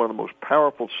made one of the most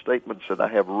powerful statements that I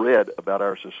have read about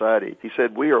our society. He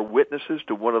said, "We are witnesses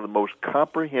to one of the most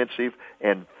comprehensive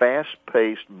and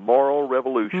fast-paced moral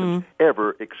revolutions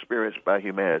ever experienced by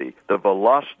humanity. The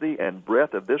velocity and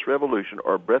breadth of this revolution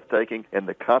are breathtaking, and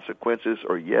the consequences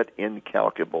are yet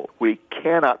incalculable. We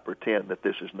cannot pretend that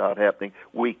this is not happening.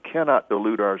 We cannot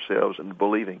delude ourselves into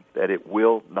believing that it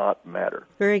will not matter."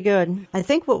 Very good. I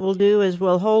think what we'll do is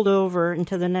we'll hold over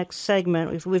into the next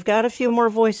segment. We've got a few more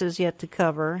voices yet to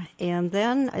cover. And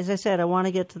then, as I said, I want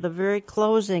to get to the very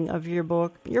closing of your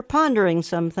book. You're pondering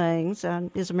some things.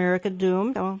 Is America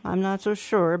doomed? Oh, I'm not so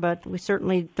sure, but we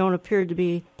certainly don't appear to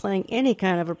be playing any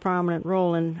kind of a prominent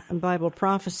role in Bible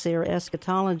prophecy or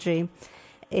eschatology.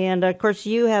 And, of course,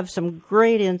 you have some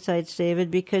great insights,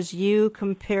 David, because you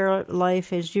compare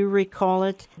life as you recall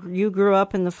it. You grew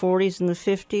up in the 40s and the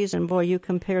 50s, and, boy, you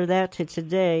compare that to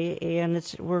today, and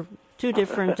we're two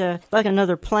different, like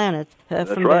another planet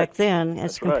from back then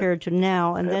as compared to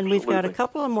now. And then we've got a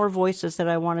couple of more voices that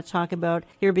I want to talk about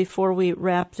here before we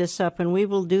wrap this up, and we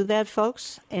will do that,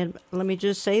 folks. And let me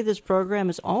just say, this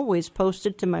program is always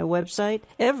posted to my website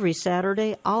every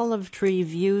Saturday,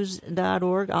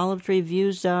 olivetreeviews.org,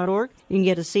 olivetreeviews.org. You can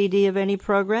get a CD of any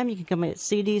program. You can become a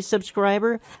CD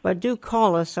subscriber, but do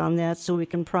call us on that so we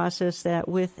can process that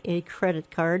with a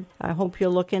credit card. I hope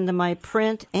you'll look into my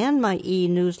print and my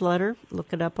e-newsletter.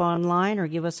 Look it up online or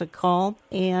give us a call.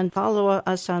 And follow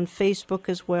us on Facebook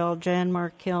as well, Jan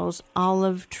Markell's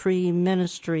Olive Tree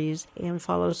Ministries. And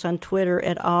follow us on Twitter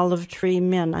at Olive Tree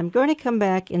Men. I'm going to come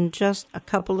back in just a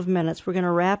couple of minutes. We're going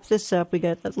to wrap this up. We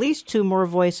got at least two more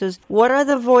voices. What are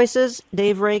the voices?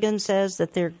 Dave Reagan says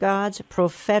that they're God's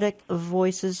prophetic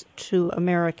voices to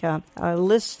America. A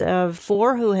list of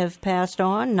 4 who have passed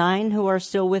on, 9 who are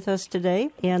still with us today.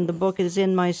 And the book is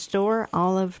in my store,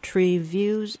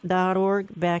 olivetreeviews.org.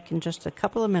 Back in just a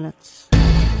couple of minutes.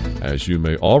 As you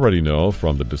may already know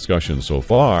from the discussion so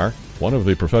far, one of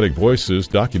the prophetic voices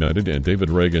documented in David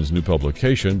Reagan's new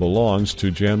publication belongs to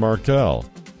Jan Markell.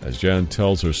 As Jan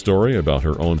tells her story about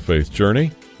her own faith journey,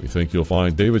 we think you'll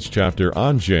find David's chapter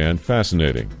on Jan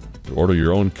fascinating. To order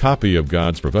your own copy of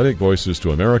God's Prophetic Voices to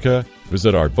America,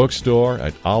 visit our bookstore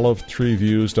at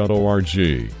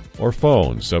olivetreeviews.org or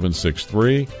phone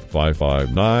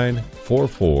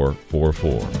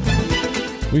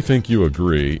 763-559-4444. We think you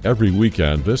agree. Every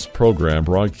weekend, this program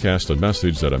broadcasts a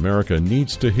message that America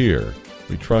needs to hear.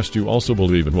 We trust you also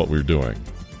believe in what we're doing.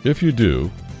 If you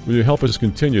do, will you help us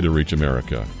continue to reach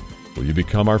America? Will you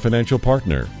become our financial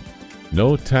partner?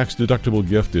 No tax-deductible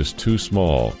gift is too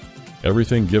small.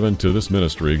 Everything given to this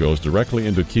ministry goes directly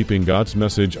into keeping God's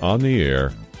message on the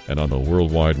air and on the World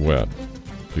Wide Web.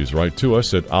 Please write to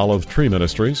us at Olive Tree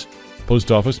Ministries,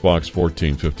 Post Office Box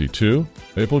 1452,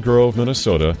 Maple Grove,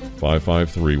 Minnesota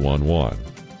 55311.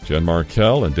 Jan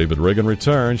Markell and David Reagan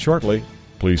return shortly.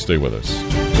 Please stay with us.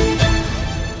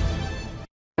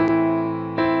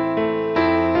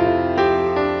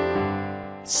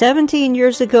 "17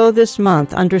 years ago this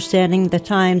month, Understanding the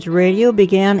Times Radio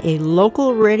began a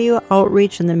local radio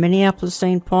outreach in the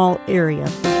Minneapolis-St. Paul area.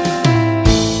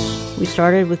 We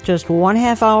started with just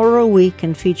 1/2 hour a week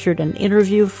and featured an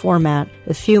interview format.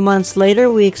 A few months later,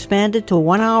 we expanded to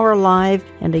 1 hour live,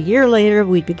 and a year later,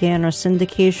 we began our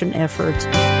syndication efforts.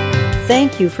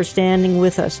 Thank you for standing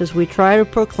with us as we try to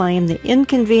proclaim the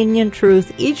inconvenient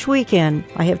truth each weekend.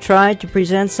 I have tried to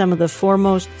present some of the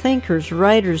foremost thinkers,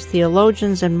 writers,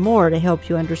 theologians, and more to help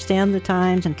you understand the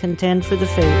times and contend for the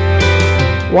faith.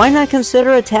 Why not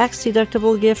consider a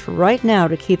tax-deductible gift right now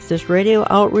to keep this radio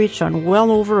outreach on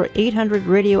well over 800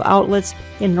 radio outlets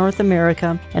in North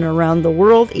America and around the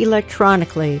world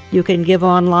electronically? You can give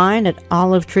online at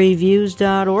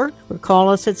olivetreeviews.org or call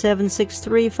us at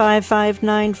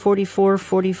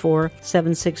 763-559-4444,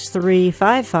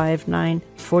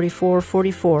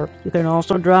 763-559-4444. You can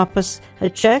also drop us a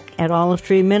check at Olive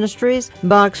Tree Ministries,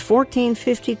 Box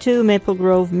 1452, Maple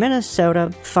Grove,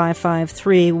 Minnesota,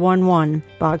 55311.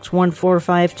 Box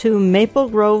 1452, Maple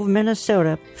Grove,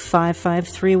 Minnesota,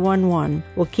 55311.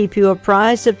 We'll keep you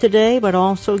apprised of today, but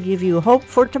also give you hope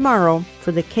for tomorrow,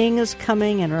 for the King is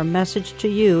coming, and our message to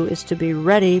you is to be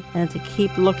ready and to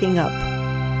keep looking up.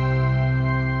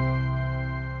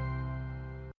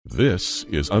 This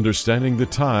is Understanding the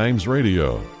Times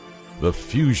Radio, the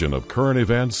fusion of current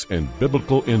events and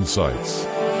biblical insights.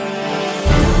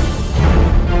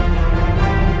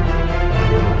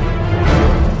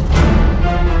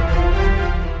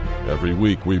 Every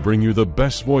week we bring you the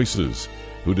best voices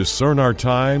who discern our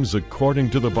times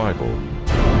according to the Bible.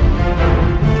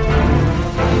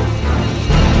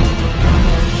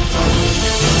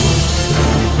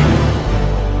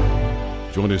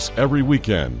 Join us every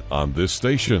weekend on this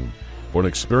station for an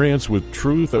experience with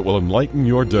truth that will enlighten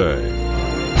your day.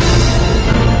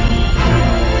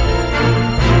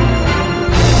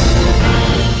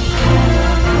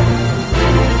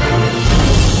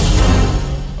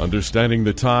 Understanding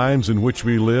the times in which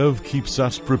we live keeps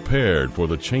us prepared for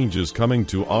the changes coming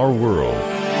to our world.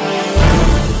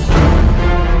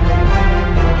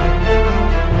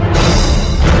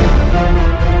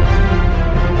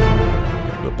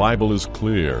 The Bible is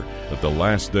clear that the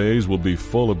last days will be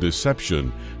full of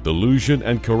deception, delusion,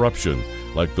 and corruption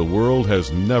like the world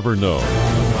has never known.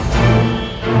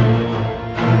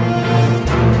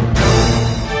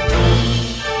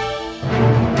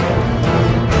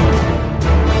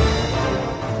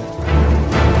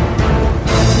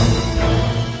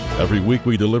 Every week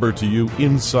we deliver to you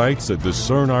insights that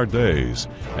discern our days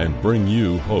and bring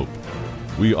you hope.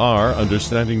 We are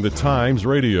Understanding the Times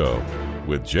Radio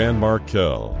with Jan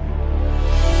Markell.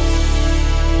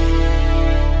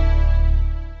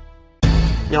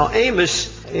 Now,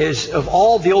 Amos is, of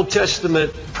all the Old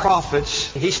Testament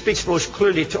prophets, he speaks most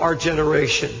clearly to our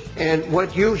generation. And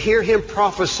what you hear him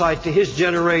prophesy to his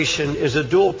generation is a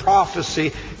dual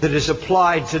prophecy that is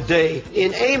applied today.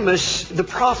 In Amos, the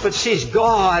prophet sees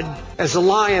God as a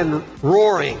lion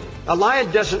roaring. A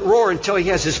lion doesn't roar until he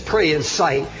has his prey in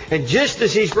sight. And just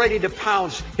as he's ready to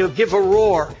pounce, he'll give a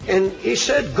roar. And he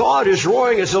said God is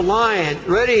roaring as a lion,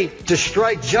 ready to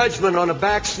strike judgment on a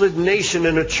backslidden nation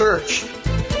and a church.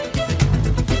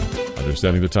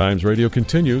 Understanding the Times Radio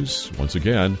continues, once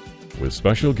again, with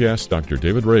special guest Dr.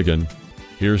 David Reagan.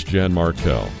 Here's Jan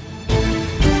Markell.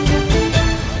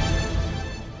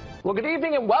 Well, good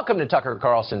evening and welcome to Tucker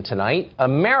Carlson Tonight.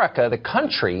 America, the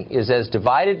country, is as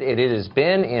divided as it has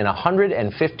been in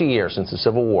 150 years since the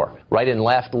Civil War. Right and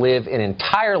left live in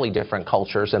entirely different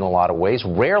cultures in a lot of ways,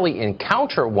 rarely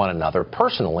encounter one another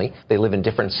personally. They live in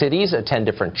different cities, attend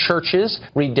different churches,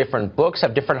 read different books,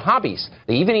 have different hobbies.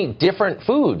 They even eat different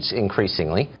foods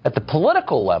increasingly. At the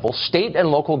political level, state and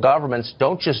local governments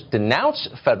don't just denounce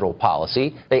federal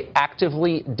policy, they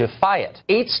actively defy it.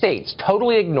 8 states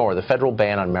totally ignore the federal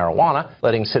ban on marijuana,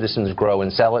 letting citizens grow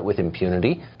and sell it with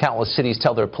impunity. Countless cities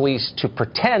tell their police to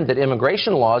pretend that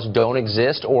immigration laws don't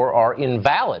exist or are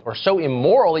invalid or so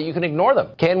immoral that you can ignore them.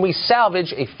 Can we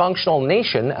salvage a functional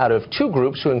nation out of 2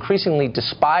 groups who increasingly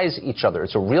despise each other?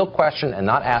 It's a real question and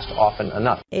not asked often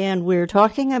enough. And we're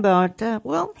talking about,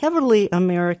 heavily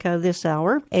America this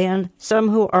hour, and some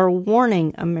who are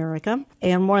warning America.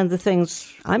 And one of the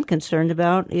things I'm concerned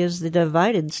about is the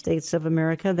divided states of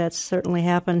America. That's certainly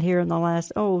happened here in the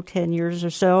last, 10 years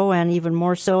or so, and even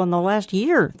more so in the last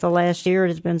year. The last year it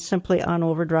has been simply on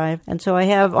overdrive. And so I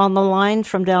have on the line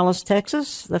from Dallas,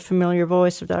 Texas, the familiar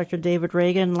voice of Dr. David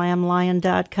Reagan,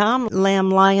 lamblion.com,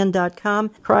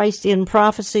 Christ in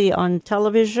Prophecy on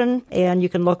television, and you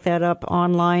can look that up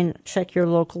online. Check your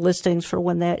local listings for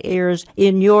when that airs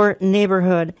in your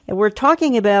neighborhood. And we're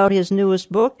talking about his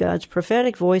newest book, God's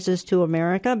Prophetic Voices to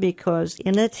America, because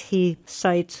in it he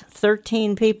cites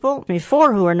 13 people,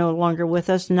 4 who are no longer with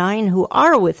us, 9 who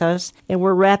are with us, and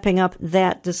we're wrapping up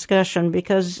that discussion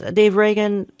because, Dave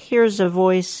Reagan, here's a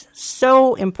voice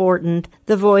so important,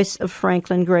 the voice of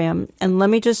Franklin Graham. And let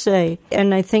me just say,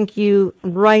 and I think you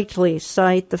rightly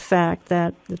cite the fact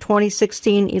that the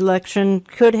 2016 election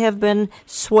could have been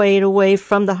swayed away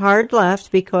from the hard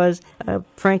left because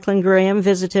Franklin Graham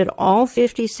visited all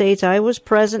 50 states. I was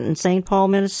present in St. Paul,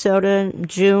 Minnesota, in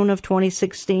June of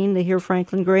 2016 to hear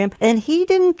Franklin Graham, and he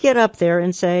didn't get up there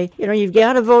and say, you've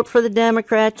got to to vote for the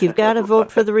Democrat, you've got to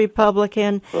vote for the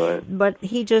Republican. Right. But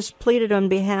he just pleaded on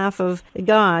behalf of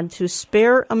God to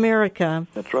spare America.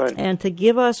 That's right. And to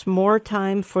give us more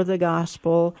time for the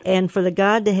gospel and for the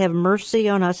God to have mercy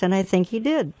on us, and I think he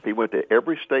did. He went to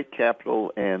every state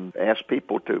capital and asked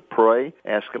people to pray,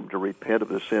 asked them to repent of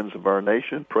the sins of our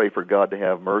nation, pray for God to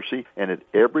have mercy, and at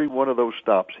every one of those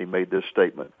stops he made this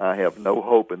statement: I have no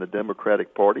hope in the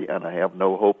Democratic Party and I have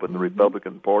no hope in the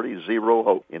Republican Party, zero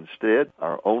hope. Instead,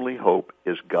 our only hope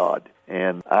is God.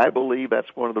 And I believe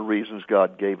that's one of the reasons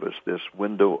God gave us this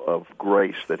window of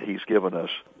grace that he's given us,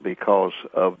 because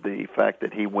of the fact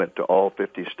that he went to all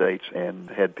 50 states and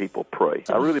had people pray.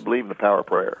 I really believe in the power of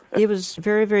prayer. It was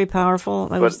very, very powerful.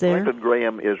 I was there. Franklin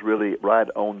Graham is really right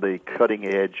on the cutting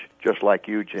edge, just like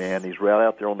you, Jan. He's right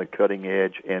out there on the cutting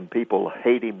edge, and people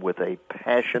hate him with a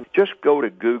passion. Just go to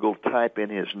Google, type in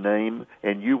his name,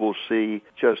 and you will see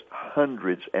just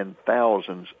hundreds and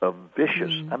thousands of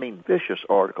vicious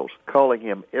articles calling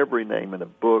him every name in the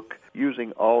book,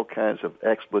 using all kinds of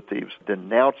expletives,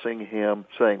 denouncing him,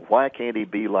 saying, why can't he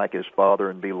be like his father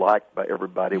and be liked by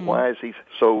everybody? Why is he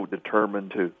so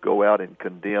determined to go out and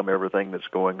condemn everything that's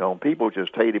going on? People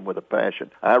just hate him with a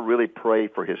passion. I really pray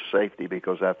for his safety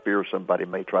because I fear somebody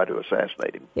may try to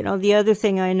assassinate him. You know, the other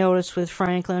thing I noticed with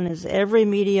Franklin is every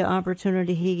media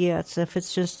opportunity he gets, if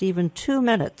it's just even 2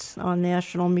 minutes on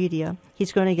national media,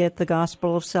 he's going to get the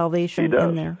gospel of salvation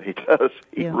in there. He does.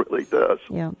 He really does.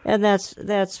 Yeah, and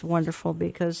that's wonderful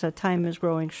because time is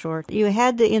growing short. You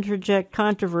had to interject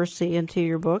controversy into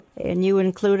your book, and you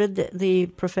included the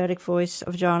prophetic voice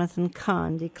of Jonathan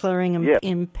Cahn declaring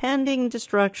impending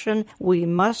destruction. We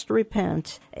must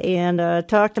repent. And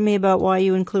talk to me about why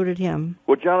you included him.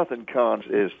 Well, Jonathan Cahn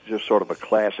is just sort of a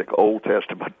classic Old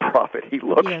Testament prophet. He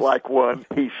looks like one.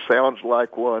 He sounds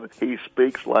like one. He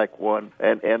speaks like one.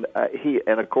 And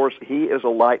of course, he is a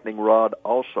lightning rod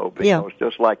also, because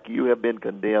just like you have been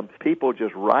condemned, people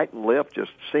just right and left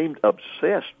just seemed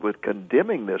obsessed with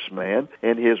condemning this man,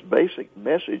 and his basic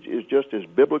message is just as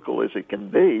biblical as it can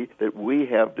be, that we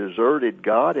have deserted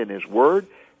God and his word,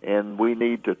 and we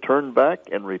need to turn back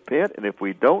and repent, and if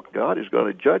we don't, God is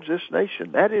going to judge this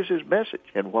nation. That is his message.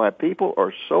 And why people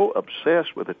are so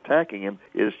obsessed with attacking him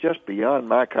is just beyond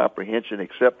my comprehension,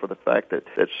 except for the fact that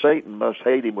Satan must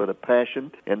hate him with a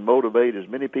passion and motivate as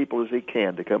many people as he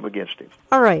can to come against him.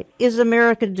 All right. Is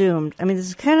America doomed? I mean, this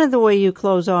is kind of the way you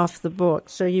close off the book.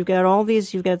 So you've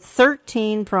got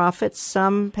 13 prophets,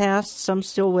 some past, some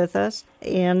still with us.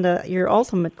 And your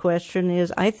ultimate question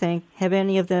is, I think, have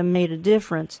any of them made a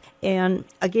difference? And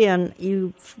again,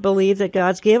 you believe that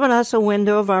God's given us a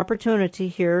window of opportunity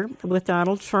here with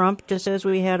Donald Trump, just as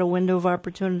we had a window of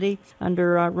opportunity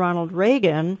under Ronald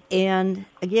Reagan. And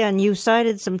again, you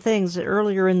cited some things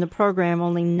earlier in the program.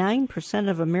 Only 9%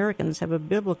 of Americans have a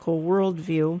biblical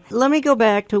worldview. Let me go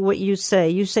back to what you say.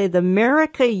 You say the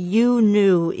America you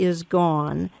knew is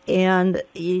gone. And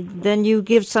then you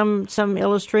give some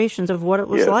illustrations of what it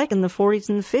was like in the 40s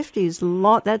and the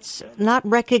 50s. That's not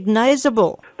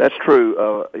recognizable. That's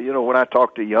true. When I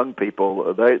talk to young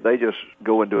people, they just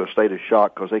go into a state of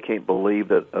shock because they can't believe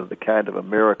that the kind of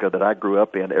America that I grew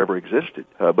up in ever existed.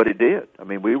 But it did. I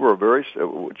mean, we were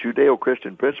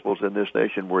Judeo-Christian principles in this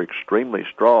nation were extremely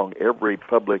strong. Every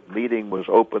public meeting was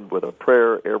opened with a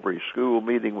prayer. Every school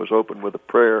meeting was opened with a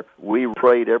prayer. We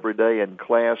prayed every day in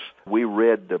class. We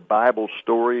read the Bible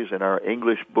stories in our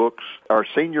English books. Our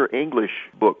senior English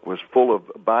book was full of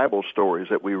Bible stories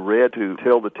that we read to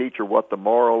tell the teacher what the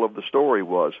moral of the story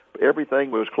was.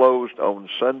 Everything was closed on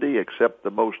Sunday except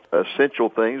the most essential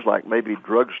things, like maybe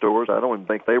drugstores. I don't even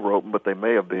think they were open, but they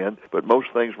may have been. But most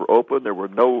things were open. There were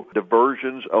no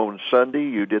diversions on Sunday.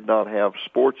 You did not have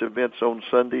sports events on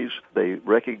Sundays. They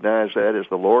recognized that as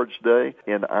the Lord's Day.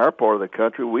 In our part of the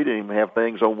country, we didn't even have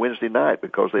things on Wednesday night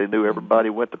because they knew everybody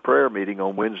went to prayer meeting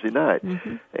on Wednesday night.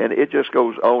 Mm-hmm. And it just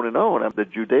goes on and on. The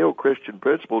Judeo-Christian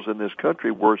principles in this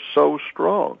country were so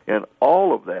strong, and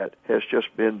all of that has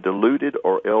just been diluted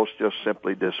or else just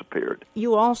simply disappeared.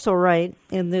 You also write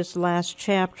in this last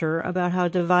chapter about how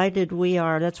divided we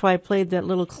are. That's why I played that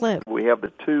little clip. We have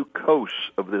the two coasts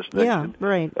of this nation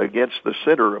against the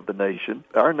center of the nation.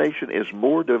 Our nation is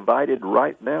more divided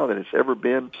right now than it's ever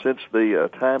been since the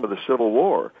time of the Civil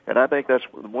War. And I think that's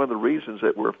one of the reasons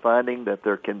that we're finding that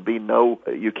there can be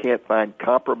you can't find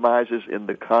compromises in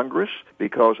the Congress,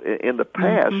 because In the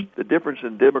past, the difference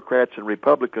in Democrats and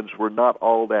Republicans were not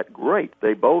all that great.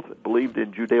 They both believed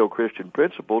in Judeo-Christian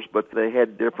principles, but they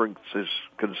had differences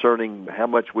concerning how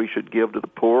much we should give to the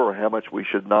poor or how much we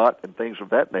should not, and things of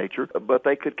that nature. But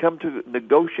they could come to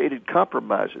negotiated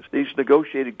compromises. These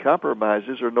negotiated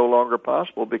compromises are no longer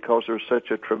possible because there's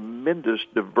such a tremendous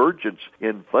divergence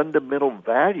in fundamental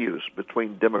values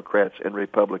between Democrats and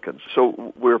Republicans.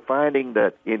 So we're finding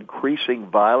that increasing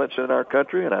violence in our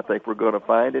country, and I think we're going to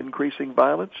find increasing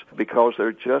violence because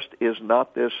there just is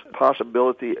not this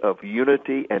possibility of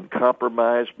unity and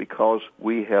compromise because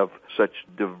we have such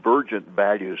divergent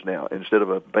values now instead of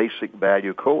a basic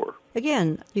value core.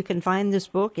 Again, you can find this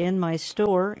book in my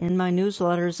store, in my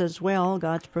newsletters as well,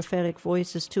 God's Prophetic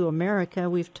Voices to America.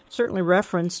 We've certainly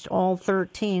referenced all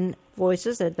 13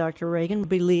 voices that Dr. Reagan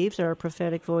believes are a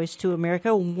prophetic voice to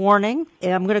America. Warning,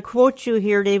 I'm going to quote you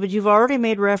here, David. You've already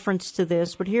made reference to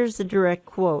this, but here's the direct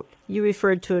quote. You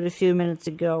referred to it a few minutes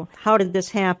ago. How did this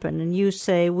happen? And you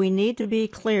say, we need to be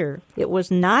clear. It was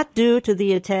not due to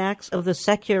the attacks of the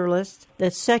secularists,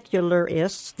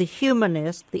 the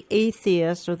humanists, the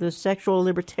atheists, or the sexual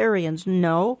libertarians.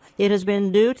 No, it has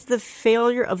been due to the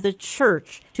failure of the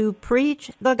church to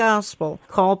preach the gospel,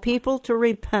 call people to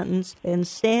repentance, and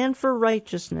stand for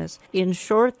righteousness. In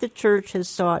short, the church has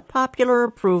sought popular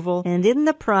approval, and in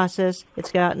the process,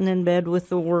 it's gotten in bed with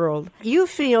the world. You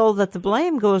feel that the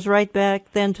blame goes right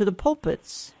back then to the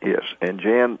pulpits. Yes, and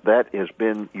Jan, that has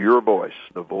been your voice,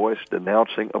 the voice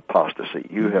denouncing apostasy.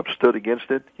 You have stood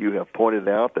against it. You have pointed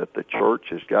out that the church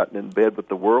has gotten in bed with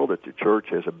the world, that the church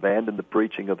has abandoned the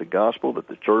preaching of the gospel, that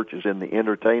the church is in the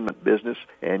entertainment business,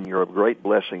 and you're a great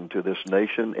blessing to this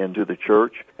nation and to the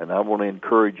church. And I want to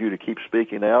encourage you to keep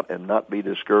speaking out and not be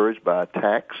discouraged by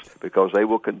attacks because they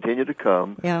will continue to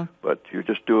come. Yeah. But you're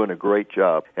just doing a great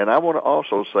job. And I want to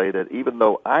also say that even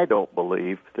though I don't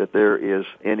believe that there is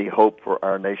any hope for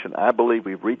our nation, I believe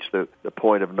we've reached the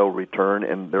point of no return,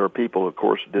 and there are people, of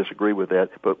course, who disagree with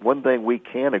that. But one thing we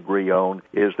can agree on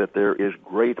is that there is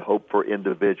great hope for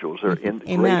individuals. There is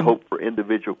great hope for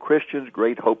individual Christians,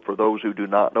 great hope for those who do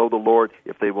not know the Lord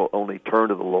if they will only turn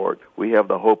to the Lord. We have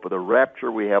the hope of the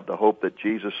rapture. We have the hope that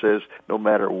Jesus says no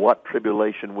matter what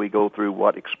tribulation we go through,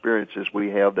 what experiences we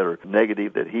have that are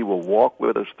negative, that He will walk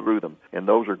with us through them. And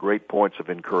those are great points of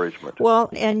encouragement. Well,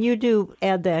 and you do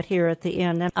add that here at the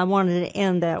end. And I wanted to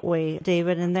end that way,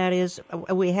 David, and that is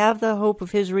we have the hope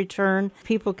of His return.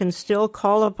 People can still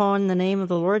call upon the name of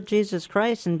the Lord Jesus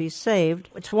Christ and be saved.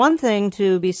 It's one thing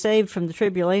to be saved from the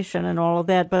tribulation and all of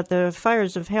that, but the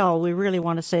fires of hell we really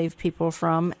want to save people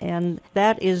from, and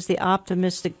that is the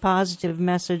optimistic, positive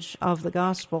message of the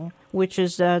gospel, which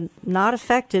is not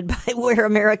affected by where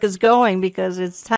America's going because it's time